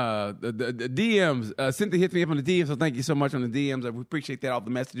DMs. Cynthia hits me up on the DMs, so thank you so much on the DMs. We appreciate that, all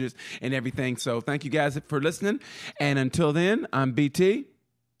the messages and everything. So thank you guys for listening. And until then, I'm BT.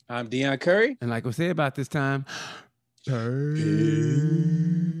 I'm Deion Curry. And like we say about this time,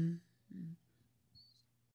 Hey.